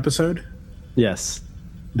somewhere in the episode. Yes.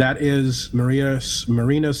 That is Marina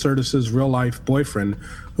Sirtis's real-life boyfriend,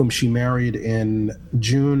 whom she married in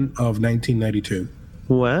June of 1992.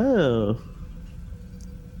 Wow.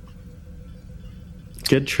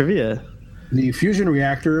 Good trivia. The fusion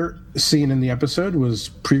reactor seen in the episode was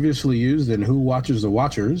previously used in Who Watches the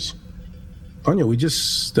Watchers. Anya,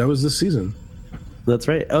 that was this season. That's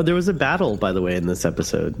right. Oh, there was a battle, by the way, in this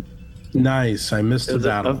episode. Nice. I missed the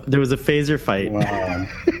battle. There was a phaser fight. Wow.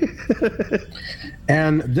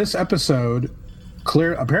 And this episode,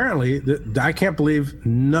 apparently, I can't believe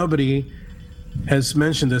nobody has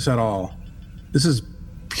mentioned this at all. This is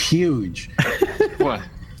huge. What?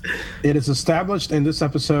 It is established in this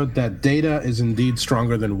episode that Data is indeed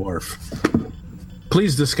stronger than Worf.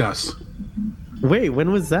 Please discuss. Wait,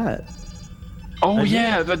 when was that? Oh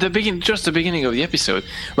yeah, the beginning of the episode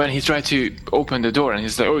when he tried to open the door and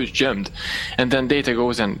he's like, "Oh, it's jammed," and then Data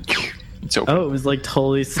goes and it's open. Oh, it was like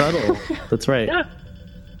totally subtle. That's right. Yeah.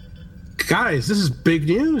 Guys, this is big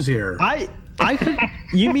news here. I think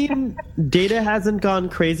you mean Data hasn't gone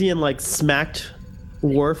crazy and like smacked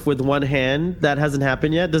Worf with one hand? That hasn't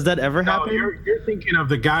happened yet. Does that ever happen? No, you're thinking of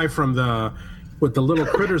the guy with the little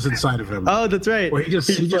critters inside of him. Oh, that's right. Where he just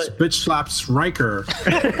bitch slaps Riker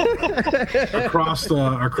across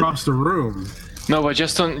the room. No, but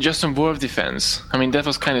just on Worf defense. I mean, that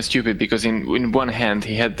was kind of stupid because in one hand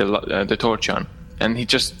he had the torch on, and he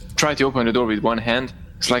just tried to open the door with one hand.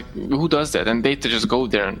 It's like, who does that? And Data just go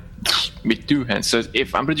there and with two hands. So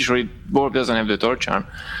if I'm pretty sure Worf doesn't have the torch on.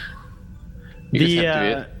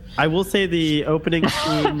 I will say the opening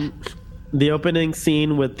scene. The opening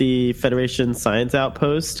scene with the Federation Science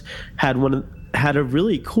Outpost had a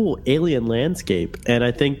really cool alien landscape, and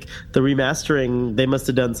I think the remastering, they must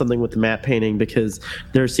have done something with the matte painting because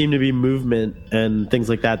there seemed to be movement and things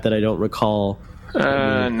like that I don't recall.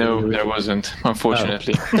 No, there wasn't,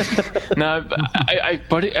 unfortunately. Oh. No, I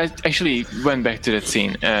actually went back to that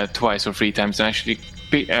scene twice or 3 times and actually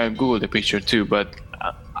Googled the picture too, but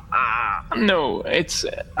no,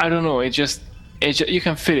 I don't know, you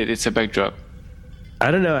can fit it. It's a backdrop. I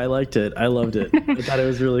don't know. I liked it. I loved it. I thought it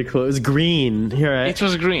was really cool. It was green. It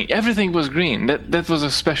was green. Everything was green. That was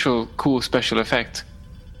a cool special effect.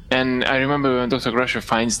 And I remember when Dr. Crusher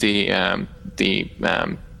finds that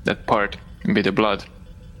part with the blood,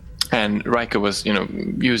 and Riker was,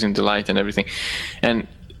 using the light and everything, and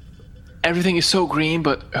everything is so green,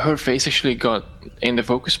 but her face actually got in the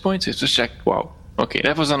focus points. It's just like, wow. Okay,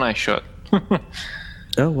 that was a nice shot.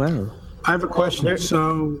 Oh wow. I have a question.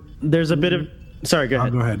 There's a bit of... Sorry, go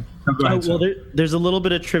ahead. Go ahead. Go ahead. Well, there's a little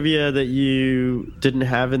bit of trivia that you didn't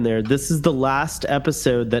have in there. This is the last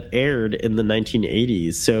episode that aired in the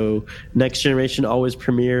 1980s. So Next Generation always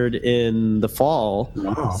premiered in the fall.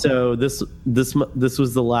 Wow. So this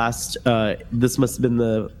was the last... this must have been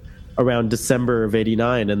the around December of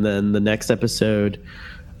 '89, and then the next episode,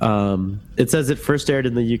 it says it first aired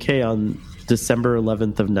in the UK on December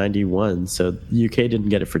 11th of '91. So the UK didn't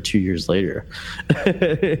get it for 2 years later.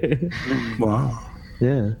 Wow.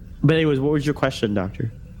 Yeah. But anyways, what was your question,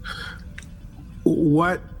 Doctor?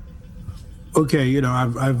 What? Okay, you know,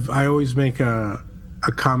 I always make a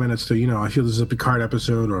comment as to, you know, I feel this is a Picard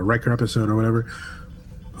episode or a Riker episode or whatever.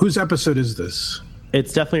 Whose episode is this?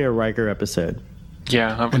 It's definitely a Riker episode.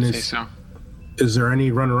 Yeah, I would say so. Is there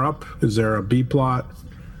any runner-up? Is there a B plot?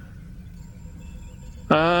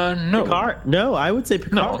 No. Picard? No, I would say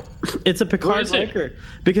Picard. No. It's a Picard Riker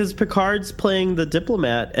because Picard's playing the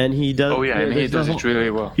diplomat, and he does. Oh yeah, and he does it really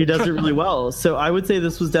well. He does it really well. So I would say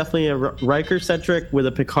this was definitely a Riker-centric with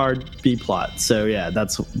a Picard B plot. So yeah,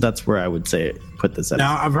 that's where I would say put this.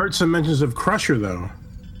 Now I've heard some mentions of Crusher though.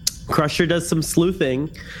 Crusher does some sleuthing.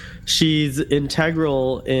 She's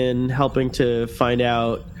integral in helping to find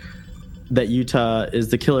out that Utah is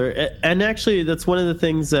the killer. And actually, that's one of the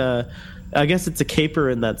things. I guess it's a caper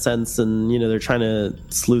in that sense, and you know they're trying to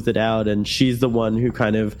sleuth it out, and she's the one who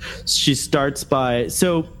she starts by.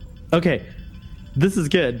 So, okay, this is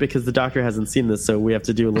good because the Doctor hasn't seen this, so we have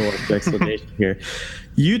to do a little explanation here.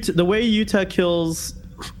 The way Utah kills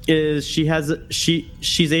is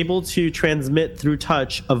she's able to transmit through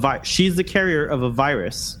touch she's the carrier of a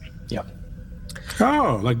virus. Yep.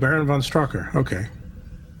 Oh, like Baron von Strucker. Okay.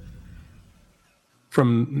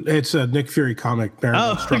 It's a Nick Fury comic.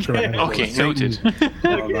 Baron von Strucker. Okay, noted.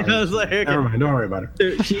 I was like, okay. Never mind. Don't worry about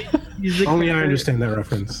it. Only I understand that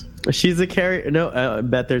reference. She's a carrier. No, I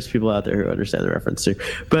bet there's people out there who understand the reference too.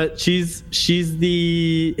 But she's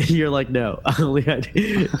the. You're like, no, only I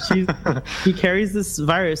do. He carries this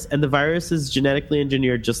virus, and the virus is genetically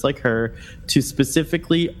engineered, just like her, to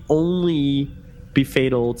specifically only be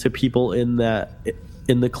fatal to people in the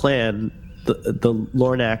clan. The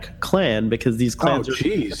Lornak clan, because these clans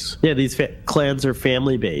these clans are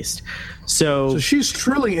family based. So she's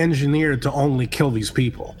truly engineered to only kill these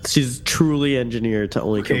people. She's truly engineered to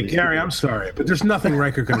only kill these Gary, people. I'm sorry, but there's nothing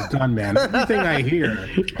Riker could have done, man. Everything I hear.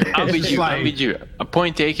 I'll beat you. A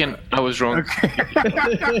point taken. I was wrong. Okay.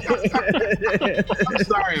 I'm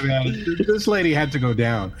sorry, man. This lady had to go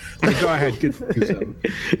down. But go ahead. Get something.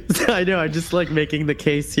 I know. I'm just like making the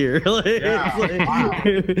case here.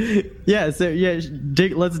 Yeah. So yeah,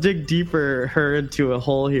 let's dig deeper into a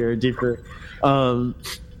hole here, deeper. So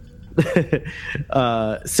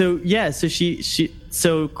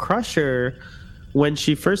Crusher, when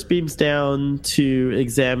she first beams down to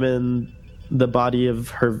examine the body of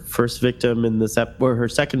her first victim in this or her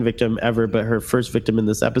second victim ever, but her first victim in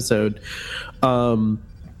this episode,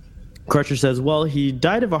 Crusher says, well, he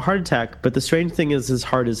died of a heart attack, but the strange thing is his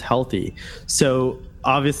heart is healthy. So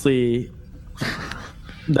obviously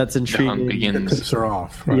that's intriguing. That tips her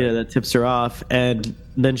off. Right? Yeah, that tips her off. And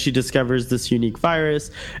then she discovers this unique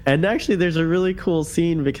virus. And actually, there's a really cool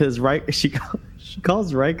scene because she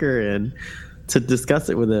calls Riker in to discuss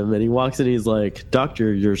it with him. And he walks in and he's like,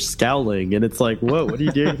 Doctor, you're scowling. And it's like, whoa, what are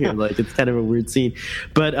you doing here? Like, it's kind of a weird scene.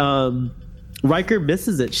 But Riker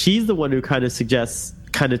misses it. She's the one who kind of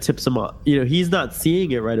tips him off. You know, he's not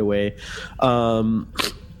seeing it right away.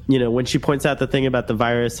 You know, when she points out the thing about the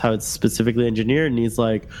virus, how it's specifically engineered, and he's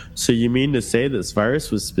like, so you mean to say this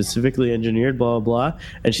virus was specifically engineered, blah, blah, blah?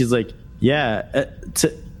 And she's like, yeah.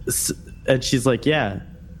 And she's like, yeah,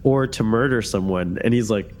 or to murder someone. And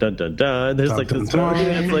he's like, dun, dun, dun. There's like this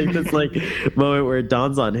moment where it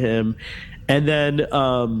dawns on him. And then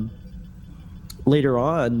later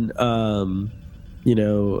on,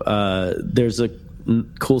 there's a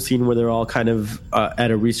cool scene where they're all kind of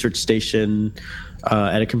at a research station,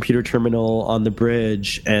 at a computer terminal on the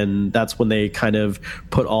bridge, and that's when they kind of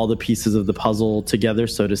put all the pieces of the puzzle together,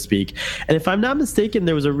 so to speak. And if I'm not mistaken,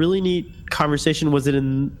 there was a really neat conversation. It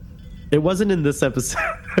wasn't in this episode.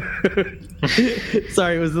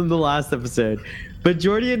 Sorry, it was in the last episode. But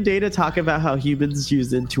Geordi and Data talk about how humans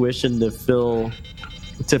use intuition to fill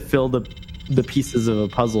the pieces of a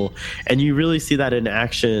puzzle, and you really see that in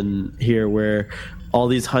action here, where all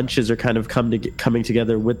these hunches are kind of coming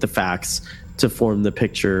together with the facts to form the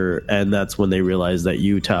picture. And that's when they realize that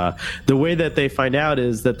Utah, the way that they find out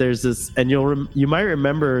is that there's this, and you might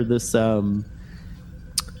remember this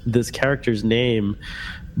this character's name,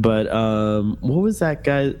 but what was that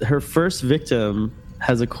guy? Her first victim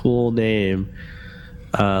has a cool name.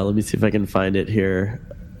 Let me see if I can find it here.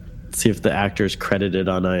 See if the actor's credited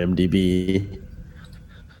on IMDb.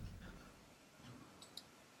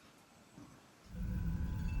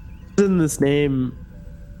 This name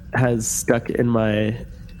has stuck in my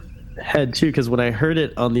head too, because when I heard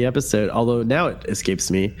it on the episode, although now it escapes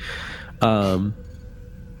me,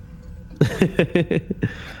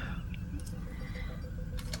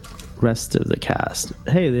 Rest of the cast.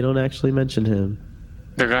 Hey, they don't actually mention him.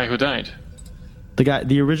 The guy who died.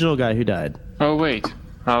 The original guy who died. Oh wait,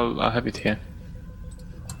 I'll have it here.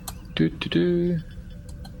 Do.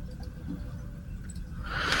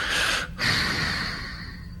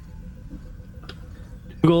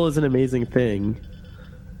 Google is an amazing thing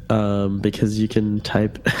because you can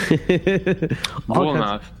type.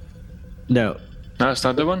 Volnov. No, it's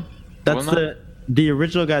not the one. that's Volnov? the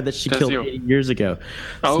original guy that she That's killed you. 80 years ago.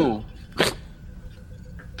 Oh,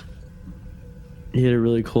 He had a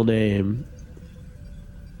really cool name.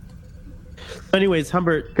 Anyways,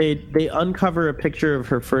 Humbert, they uncover a picture of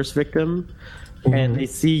her first victim, and they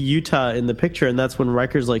see Utah in the picture, and that's when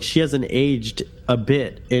Riker's like, she hasn't aged a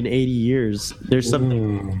bit in 80 years. There's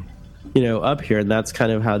something, up here, and that's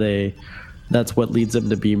kind of how that's what leads them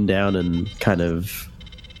to beam down and kind of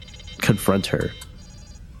confront her.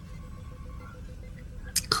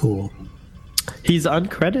 Cool. He's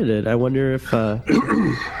uncredited. I wonder if...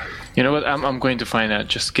 you know what? I'm going to find out.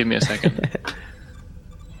 Just give me a second.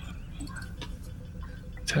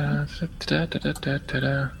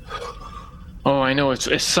 Oh, I know.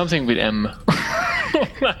 It's something with M.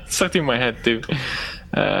 It's stuck in my head too.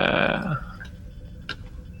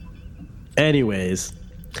 Anyways,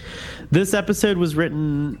 this episode was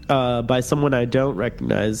written by someone I don't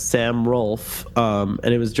recognize, Sam Rolfe, and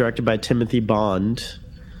it was directed by Timothy Bond.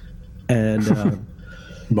 And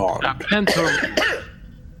Bond.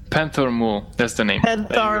 Panther Mole. That's the name.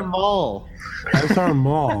 Penthar Mole. Penthar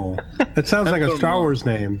Mall. That sounds like a Star Wars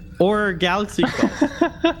name. Or Galaxy Quest.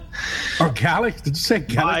 Or Galaxy? Did you say By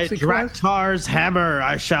Galaxy Quest? Draktar's hammer,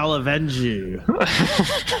 I shall avenge you.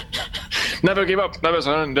 Never give up. Never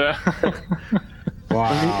surrender.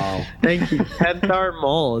 Wow. Thank you, Penthar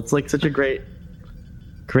Mole. It's like such a great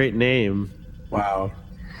name. Wow.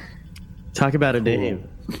 Talk about a name.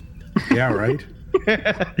 Yeah, right?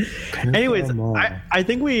 Anyways, Mall. I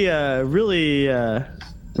think we really,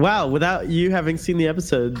 wow, without you having seen the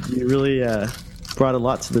episode, you really brought a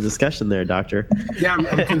lot to the discussion there, Doctor. Yeah,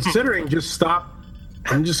 I'm considering just stop.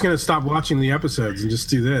 I'm just going to stop watching the episodes and just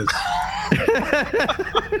do this.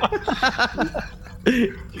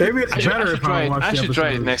 Maybe it's better if I watch the I should try it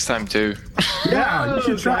episodes. next time too. Yeah, you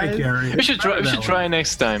should try it, Gary. We should try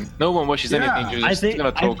next time. No one watches anything. You're just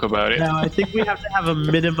gonna talk about it. No, I think we have to have a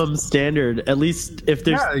minimum standard. At least if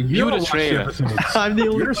there's, Yeah, you You don't the watch the trailer. episodes. I'm the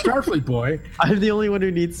only, You're a Starfleet boy. I'm the only one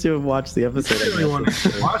who needs to have watched the episode. You're the only one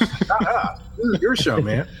to watch it. Shut up. This is your show,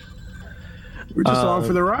 man. We're just along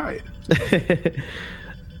for the ride.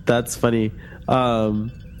 That's funny.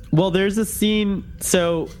 Well, there's a scene.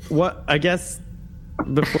 So what? I guess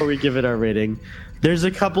before we give it our rating, there's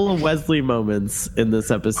a couple of Wesley moments in this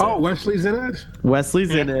episode. Oh, Wesley's in it? Wesley's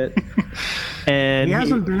in it, and He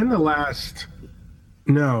hasn't been in the last...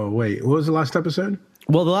 No, wait. What was the last episode?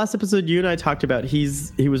 Well, the last episode you and I talked about, he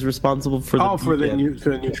was responsible for the For the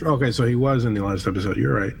beacon. new... Okay, so he was in the last episode.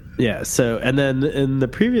 You're right. Yeah. So, and then in the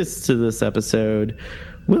previous to this episode,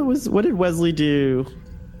 what did Wesley do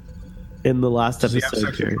in the last Does he have episode?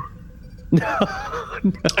 sex Jerry? with-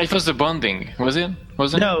 It was the bonding, was it?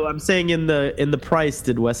 Wasn't it? No, I'm saying in the price.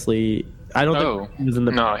 Did Wesley? I don't Oh, think he was in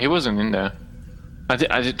the. no, he wasn't in there. I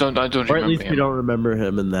don't Or remember at least we him. don't remember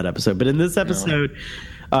him in that episode. But in this episode,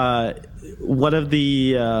 one of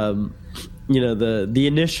the the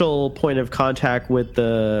initial point of contact with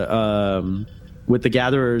the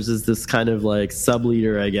gatherers is this kind of like sub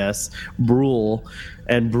leader, I guess, Brule,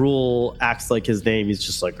 and Brule acts like his name. He's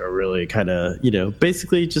just like a really kind of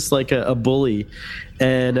basically just like a bully,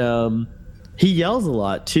 and he yells a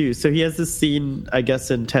lot too. So he has this scene, I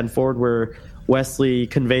guess, in 10 Forward where Wesley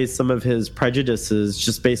conveys some of his prejudices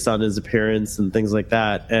just based on his appearance and things like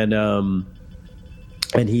that, and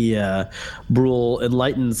he Brule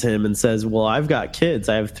enlightens him and says, well, I've got kids.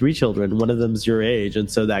 I have 3 children. One of them's your age.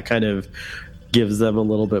 And so that kind of gives them a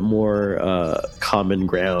little bit more common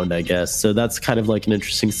ground, I guess. So that's kind of like an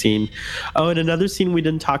interesting scene. Oh, and another scene we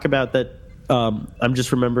didn't talk about that I'm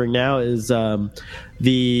just remembering now is during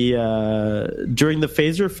the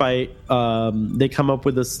phaser fight, they come up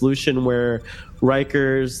with a solution where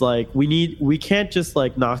Riker's like, we can't just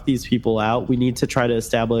like knock these people out. We need to try to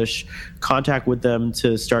establish contact with them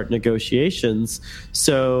to start negotiations.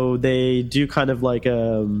 So they do kind of like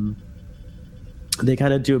they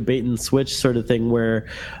kind of do a bait and switch sort of thing where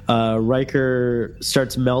Riker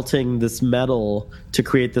starts melting this metal to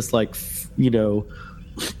create this like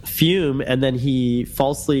fume, and then he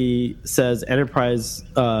falsely says Enterprise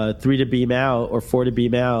 3 to beam out or 4 to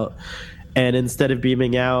beam out, and instead of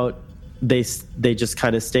beaming out, they just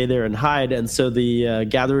kind of stay there and hide, and so the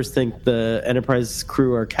gatherers think the Enterprise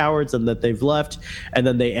crew are cowards and that they've left, and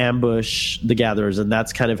then they ambush the gatherers, and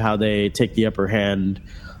that's kind of how they take the upper hand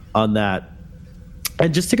on that.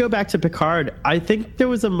 And just to go back to Picard, I think there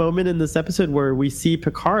was a moment in this episode where we see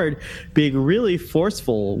Picard being really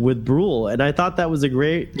forceful with Brule, and I thought that was a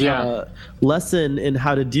great lesson in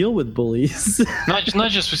how to deal with bullies. not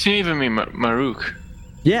just with even me, Maruk.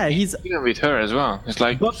 Yeah, he's even with her as well. It's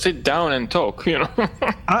like, sit down and talk, you know.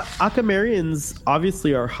 Akamarians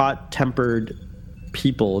obviously are hot-tempered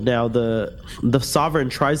people. Now the Sovereign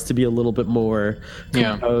tries to be a little bit more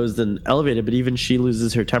composed and elevated, but even she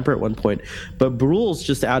loses her temper at one point. But Brule's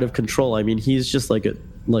just out of control. I mean, he's just like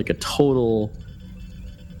a total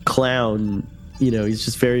clown. You know, he's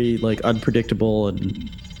just very like unpredictable and,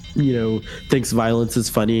 you know, thinks violence is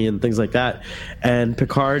funny and things like that. And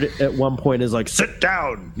Picard at one point is like, sit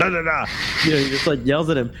down, da da da. You know, he just like yells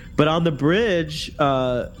at him. But on the bridge,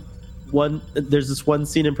 there's this one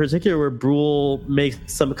scene in particular where Brule makes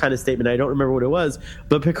some kind of statement. I don't remember what it was,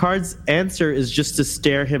 but Picard's answer is just to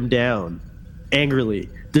stare him down angrily.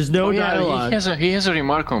 There's no dialogue. He has a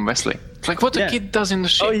remark on Wesley. It's like what a kid does in the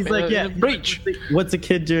ship. Oh, he's like, in the bridge. What's a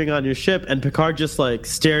kid doing on your ship? And Picard just like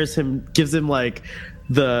stares him, gives him like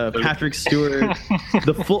the Patrick Stewart,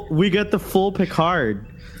 we get the full Picard.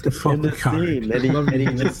 In the scene, and he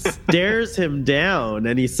just stares him down,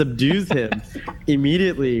 and he subdues him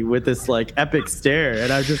immediately with this like epic stare,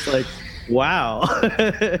 and I'm just like, wow.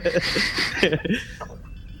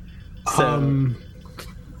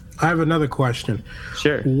 I have another question.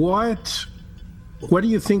 Sure. What do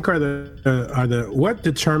you think are the what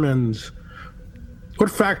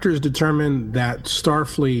factors determine that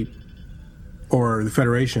Starfleet, or the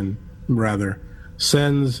Federation rather,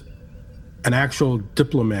 sends an actual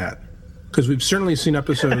diplomat? Because we've certainly seen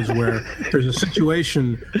episodes where there's a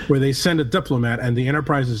situation where they send a diplomat and the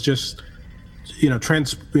Enterprise is just,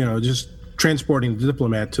 just transporting the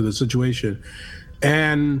diplomat to the situation.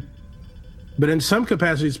 But in some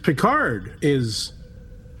capacities, Picard is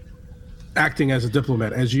acting as a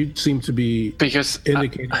diplomat, as you seem to be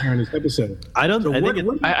indicating here in this episode. I don't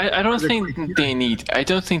think they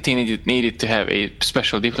needed to have a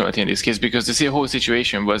special diplomat in this case, because the whole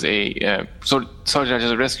situation was a sort of as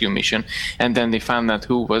a rescue mission, and then they found out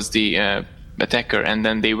who was the attacker, and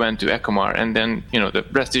then they went to Ekomar, and then the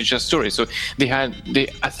rest is just story. So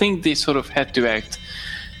I think they sort of had to act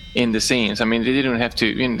in the scenes. I mean, they didn't have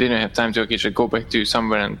time to just go back to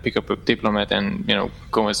somewhere and pick up a diplomat and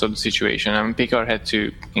go and solve the situation. I mean, Picard had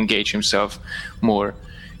to engage himself more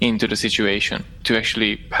into the situation to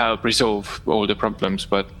actually help resolve all the problems.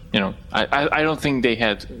 But I don't think they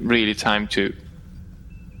had really time to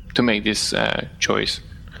make this choice.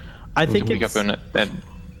 I think it's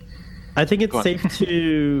safe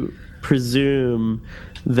to presume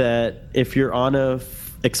that if you're on a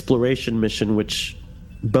exploration mission, which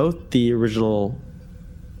both the original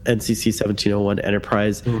NCC 1701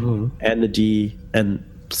 Enterprise and the D and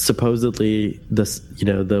supposedly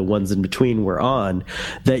the ones in between were on,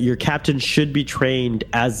 that your captain should be trained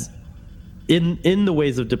as in the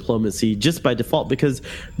ways of diplomacy just by default, because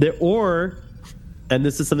and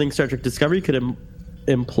this is something Star Trek Discovery could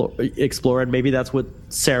explore, and maybe that's what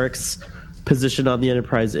Sarek's position on the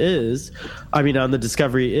Enterprise on the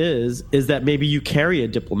Discovery is that maybe you carry a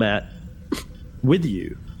diplomat with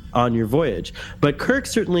you on your voyage. But Kirk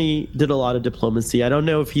certainly did a lot of diplomacy. I don't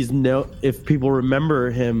know if people remember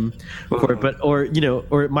him for it, or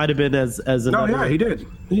it might have been as another. No, yeah, he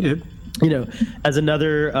did. As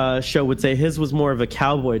another show would say, his was more of a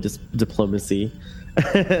cowboy diplomacy.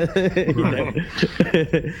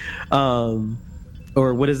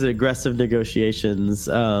 Or what is it? Aggressive negotiations.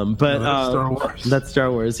 That's Star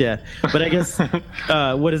Wars, yeah. But I guess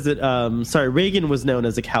what is it? Reagan was known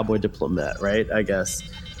as a cowboy diplomat, right? I guess.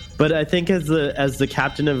 But I think as the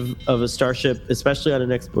captain of a starship, especially on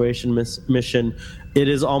an exploration mission, it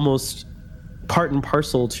is almost part and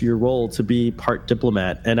parcel to your role to be part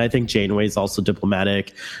diplomat. And I think Janeway's also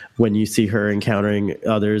diplomatic when you see her encountering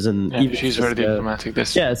others, and even she's very diplomatic.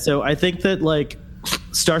 Yeah, so I think that like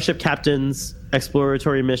starship captains,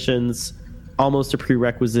 exploratory missions, almost a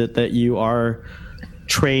prerequisite that you are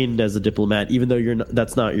trained as a diplomat, even though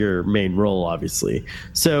that's not your main role, obviously.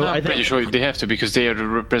 So I'm pretty sure they have to, because they are the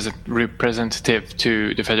representative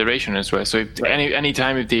to the Federation as well. So if any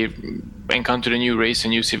time if they encounter a new race, a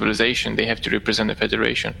new civilization, they have to represent the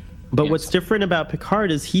Federation. But what's different about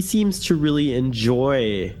Picard is he seems to really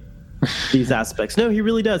enjoy these aspects. No, he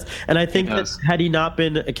really does. And I think that had he not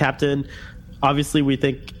been a captain, obviously we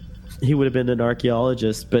think he would have been an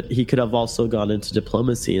archaeologist, but he could have also gone into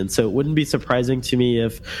diplomacy. And so it wouldn't be surprising to me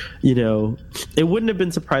if, it wouldn't have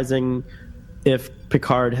been surprising if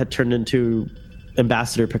Picard had turned into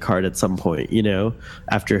Ambassador Picard at some point,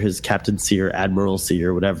 after his captaincy or admiralcy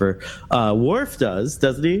or whatever. Worf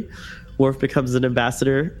doesn't he? Worf becomes an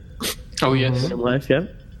ambassador. Oh, yes. In life, yeah.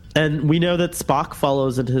 And we know that Spock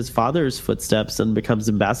follows in his father's footsteps and becomes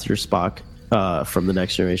Ambassador Spock from the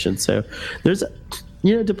Next Generation. So there's,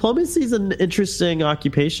 diplomacy is an interesting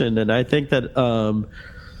occupation, and I think that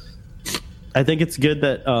it's good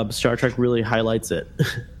that Star Trek really highlights it.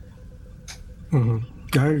 Mm-hmm.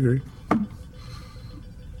 I agree.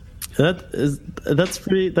 That's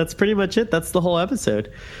pretty much it. That's the whole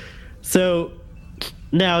episode. So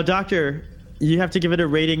now, Doctor, you have to give it a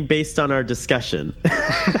rating based on our discussion.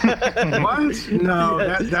 What? No,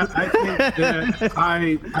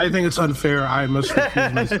 I think it's unfair. I must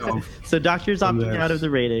recuse myself. So Doctor's opting out of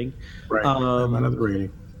the rating. Right. I'm out of the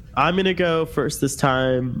rating. I'm gonna go first this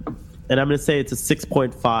time, and I'm gonna say it's a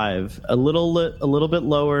 6.5, a little bit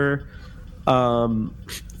lower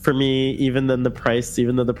for me, even though the price,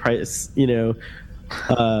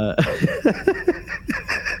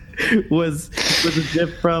 was a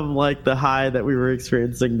dip from like the high that we were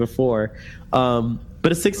experiencing before.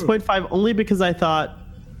 But a 6.5 only because I thought,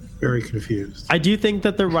 very confused. I do think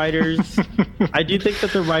that the writers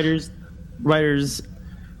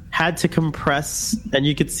had to compress, and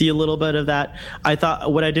you could see a little bit of that. I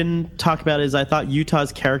thought, what I didn't talk about is I thought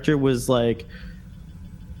Utah's character was like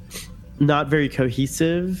not very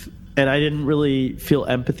cohesive, and I didn't really feel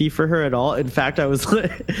empathy for her at all. In fact, I was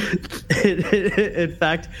like,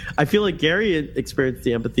 I feel like Gary experienced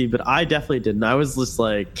the empathy, but I definitely didn't. I was just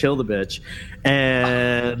like, kill the bitch.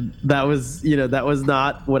 And that was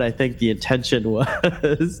not what I think the intention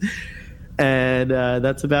was. And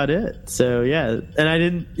that's about it. So, yeah. And I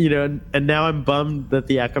didn't, and now I'm bummed that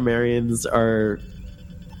the Akamarians are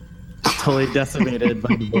totally decimated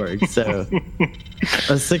by the Borg. So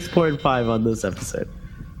a 6.5 on this episode.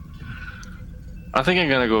 I think I'm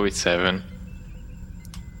gonna go with 7.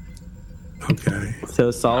 Okay.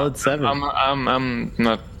 So solid 7. I'm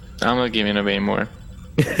not giving away more.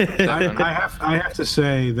 I have to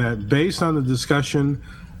say that based on the discussion,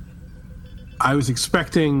 I was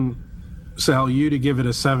expecting, Sal, you to give it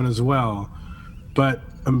a 7 as well, but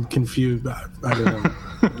I'm confused. I don't know.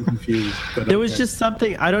 I'm confused. But there was just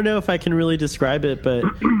something, I don't know if I can really describe it, but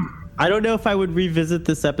I don't know if I would revisit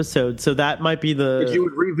this episode. So that might be the. If you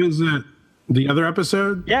would revisit the other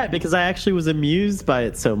episode? Yeah, because I actually was amused by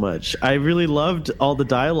it so much. I really loved all the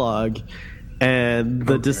dialogue and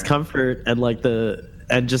the discomfort and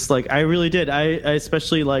I really did. I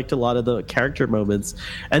especially liked a lot of the character moments.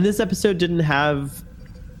 And this episode didn't have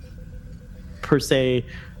per se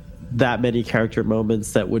that many character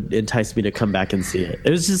moments that would entice me to come back and see it. It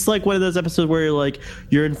was just like one of those episodes where you're like,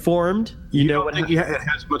 you're informed. You don't think it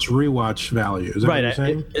has much rewatch value. Is that what you're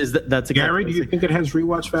saying? That's a Gary, do you think it has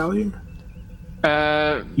rewatch value?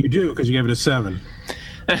 You do, because you gave it a 7.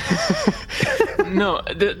 No,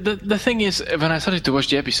 the thing is, when I started to watch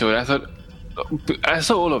the episode, I thought I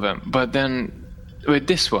saw all of them, but then with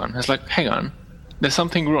this one, I was like, hang on, there's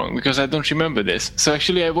something wrong because I don't remember this. So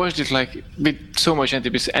actually, I watched it like with so much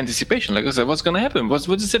anticipation. Like I said, what's gonna happen? What's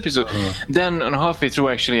this episode? Then on halfway through,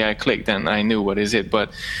 actually, I clicked and I knew what is it.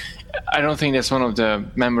 But I don't think that's one of the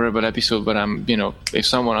memorable episodes. But if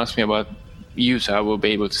someone asks me about Utah, I will be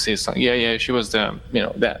able to say something. Yeah, she was the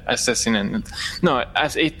assassin. And no,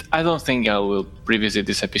 I don't think I will revisit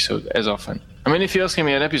this episode as often. I mean, if you're asking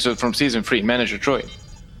me an episode from season 3, Manager Troy,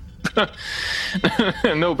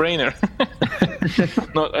 no brainer.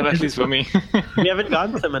 Not at least for me. We haven't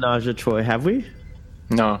gotten to Menage a Troy, have we?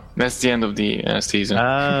 No, that's the end of the season.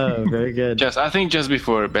 Oh, very good. I think just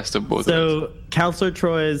before Best of Both Worlds. So Counselor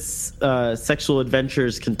Troy's sexual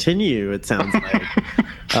adventures continue, it sounds like,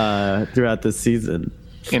 throughout this season.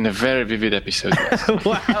 In a very vivid episode. Yes.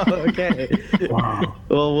 Wow. Okay. Wow.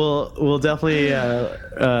 Well, we'll definitely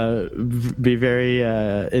be very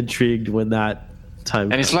intrigued when that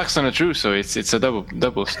time. And it's Laxana True, so it's a double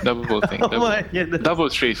thing. Double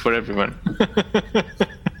treat for everyone.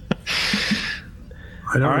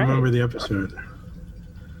 I don't remember the episode.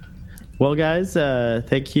 Well, guys,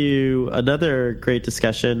 thank you. Another great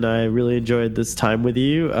discussion. I really enjoyed this time with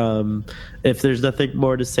you. If there's nothing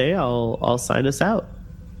more to say, I'll sign us out.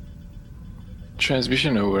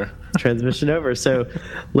 Transmission over. So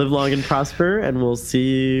live long and prosper, and we'll see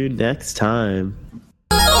you next time.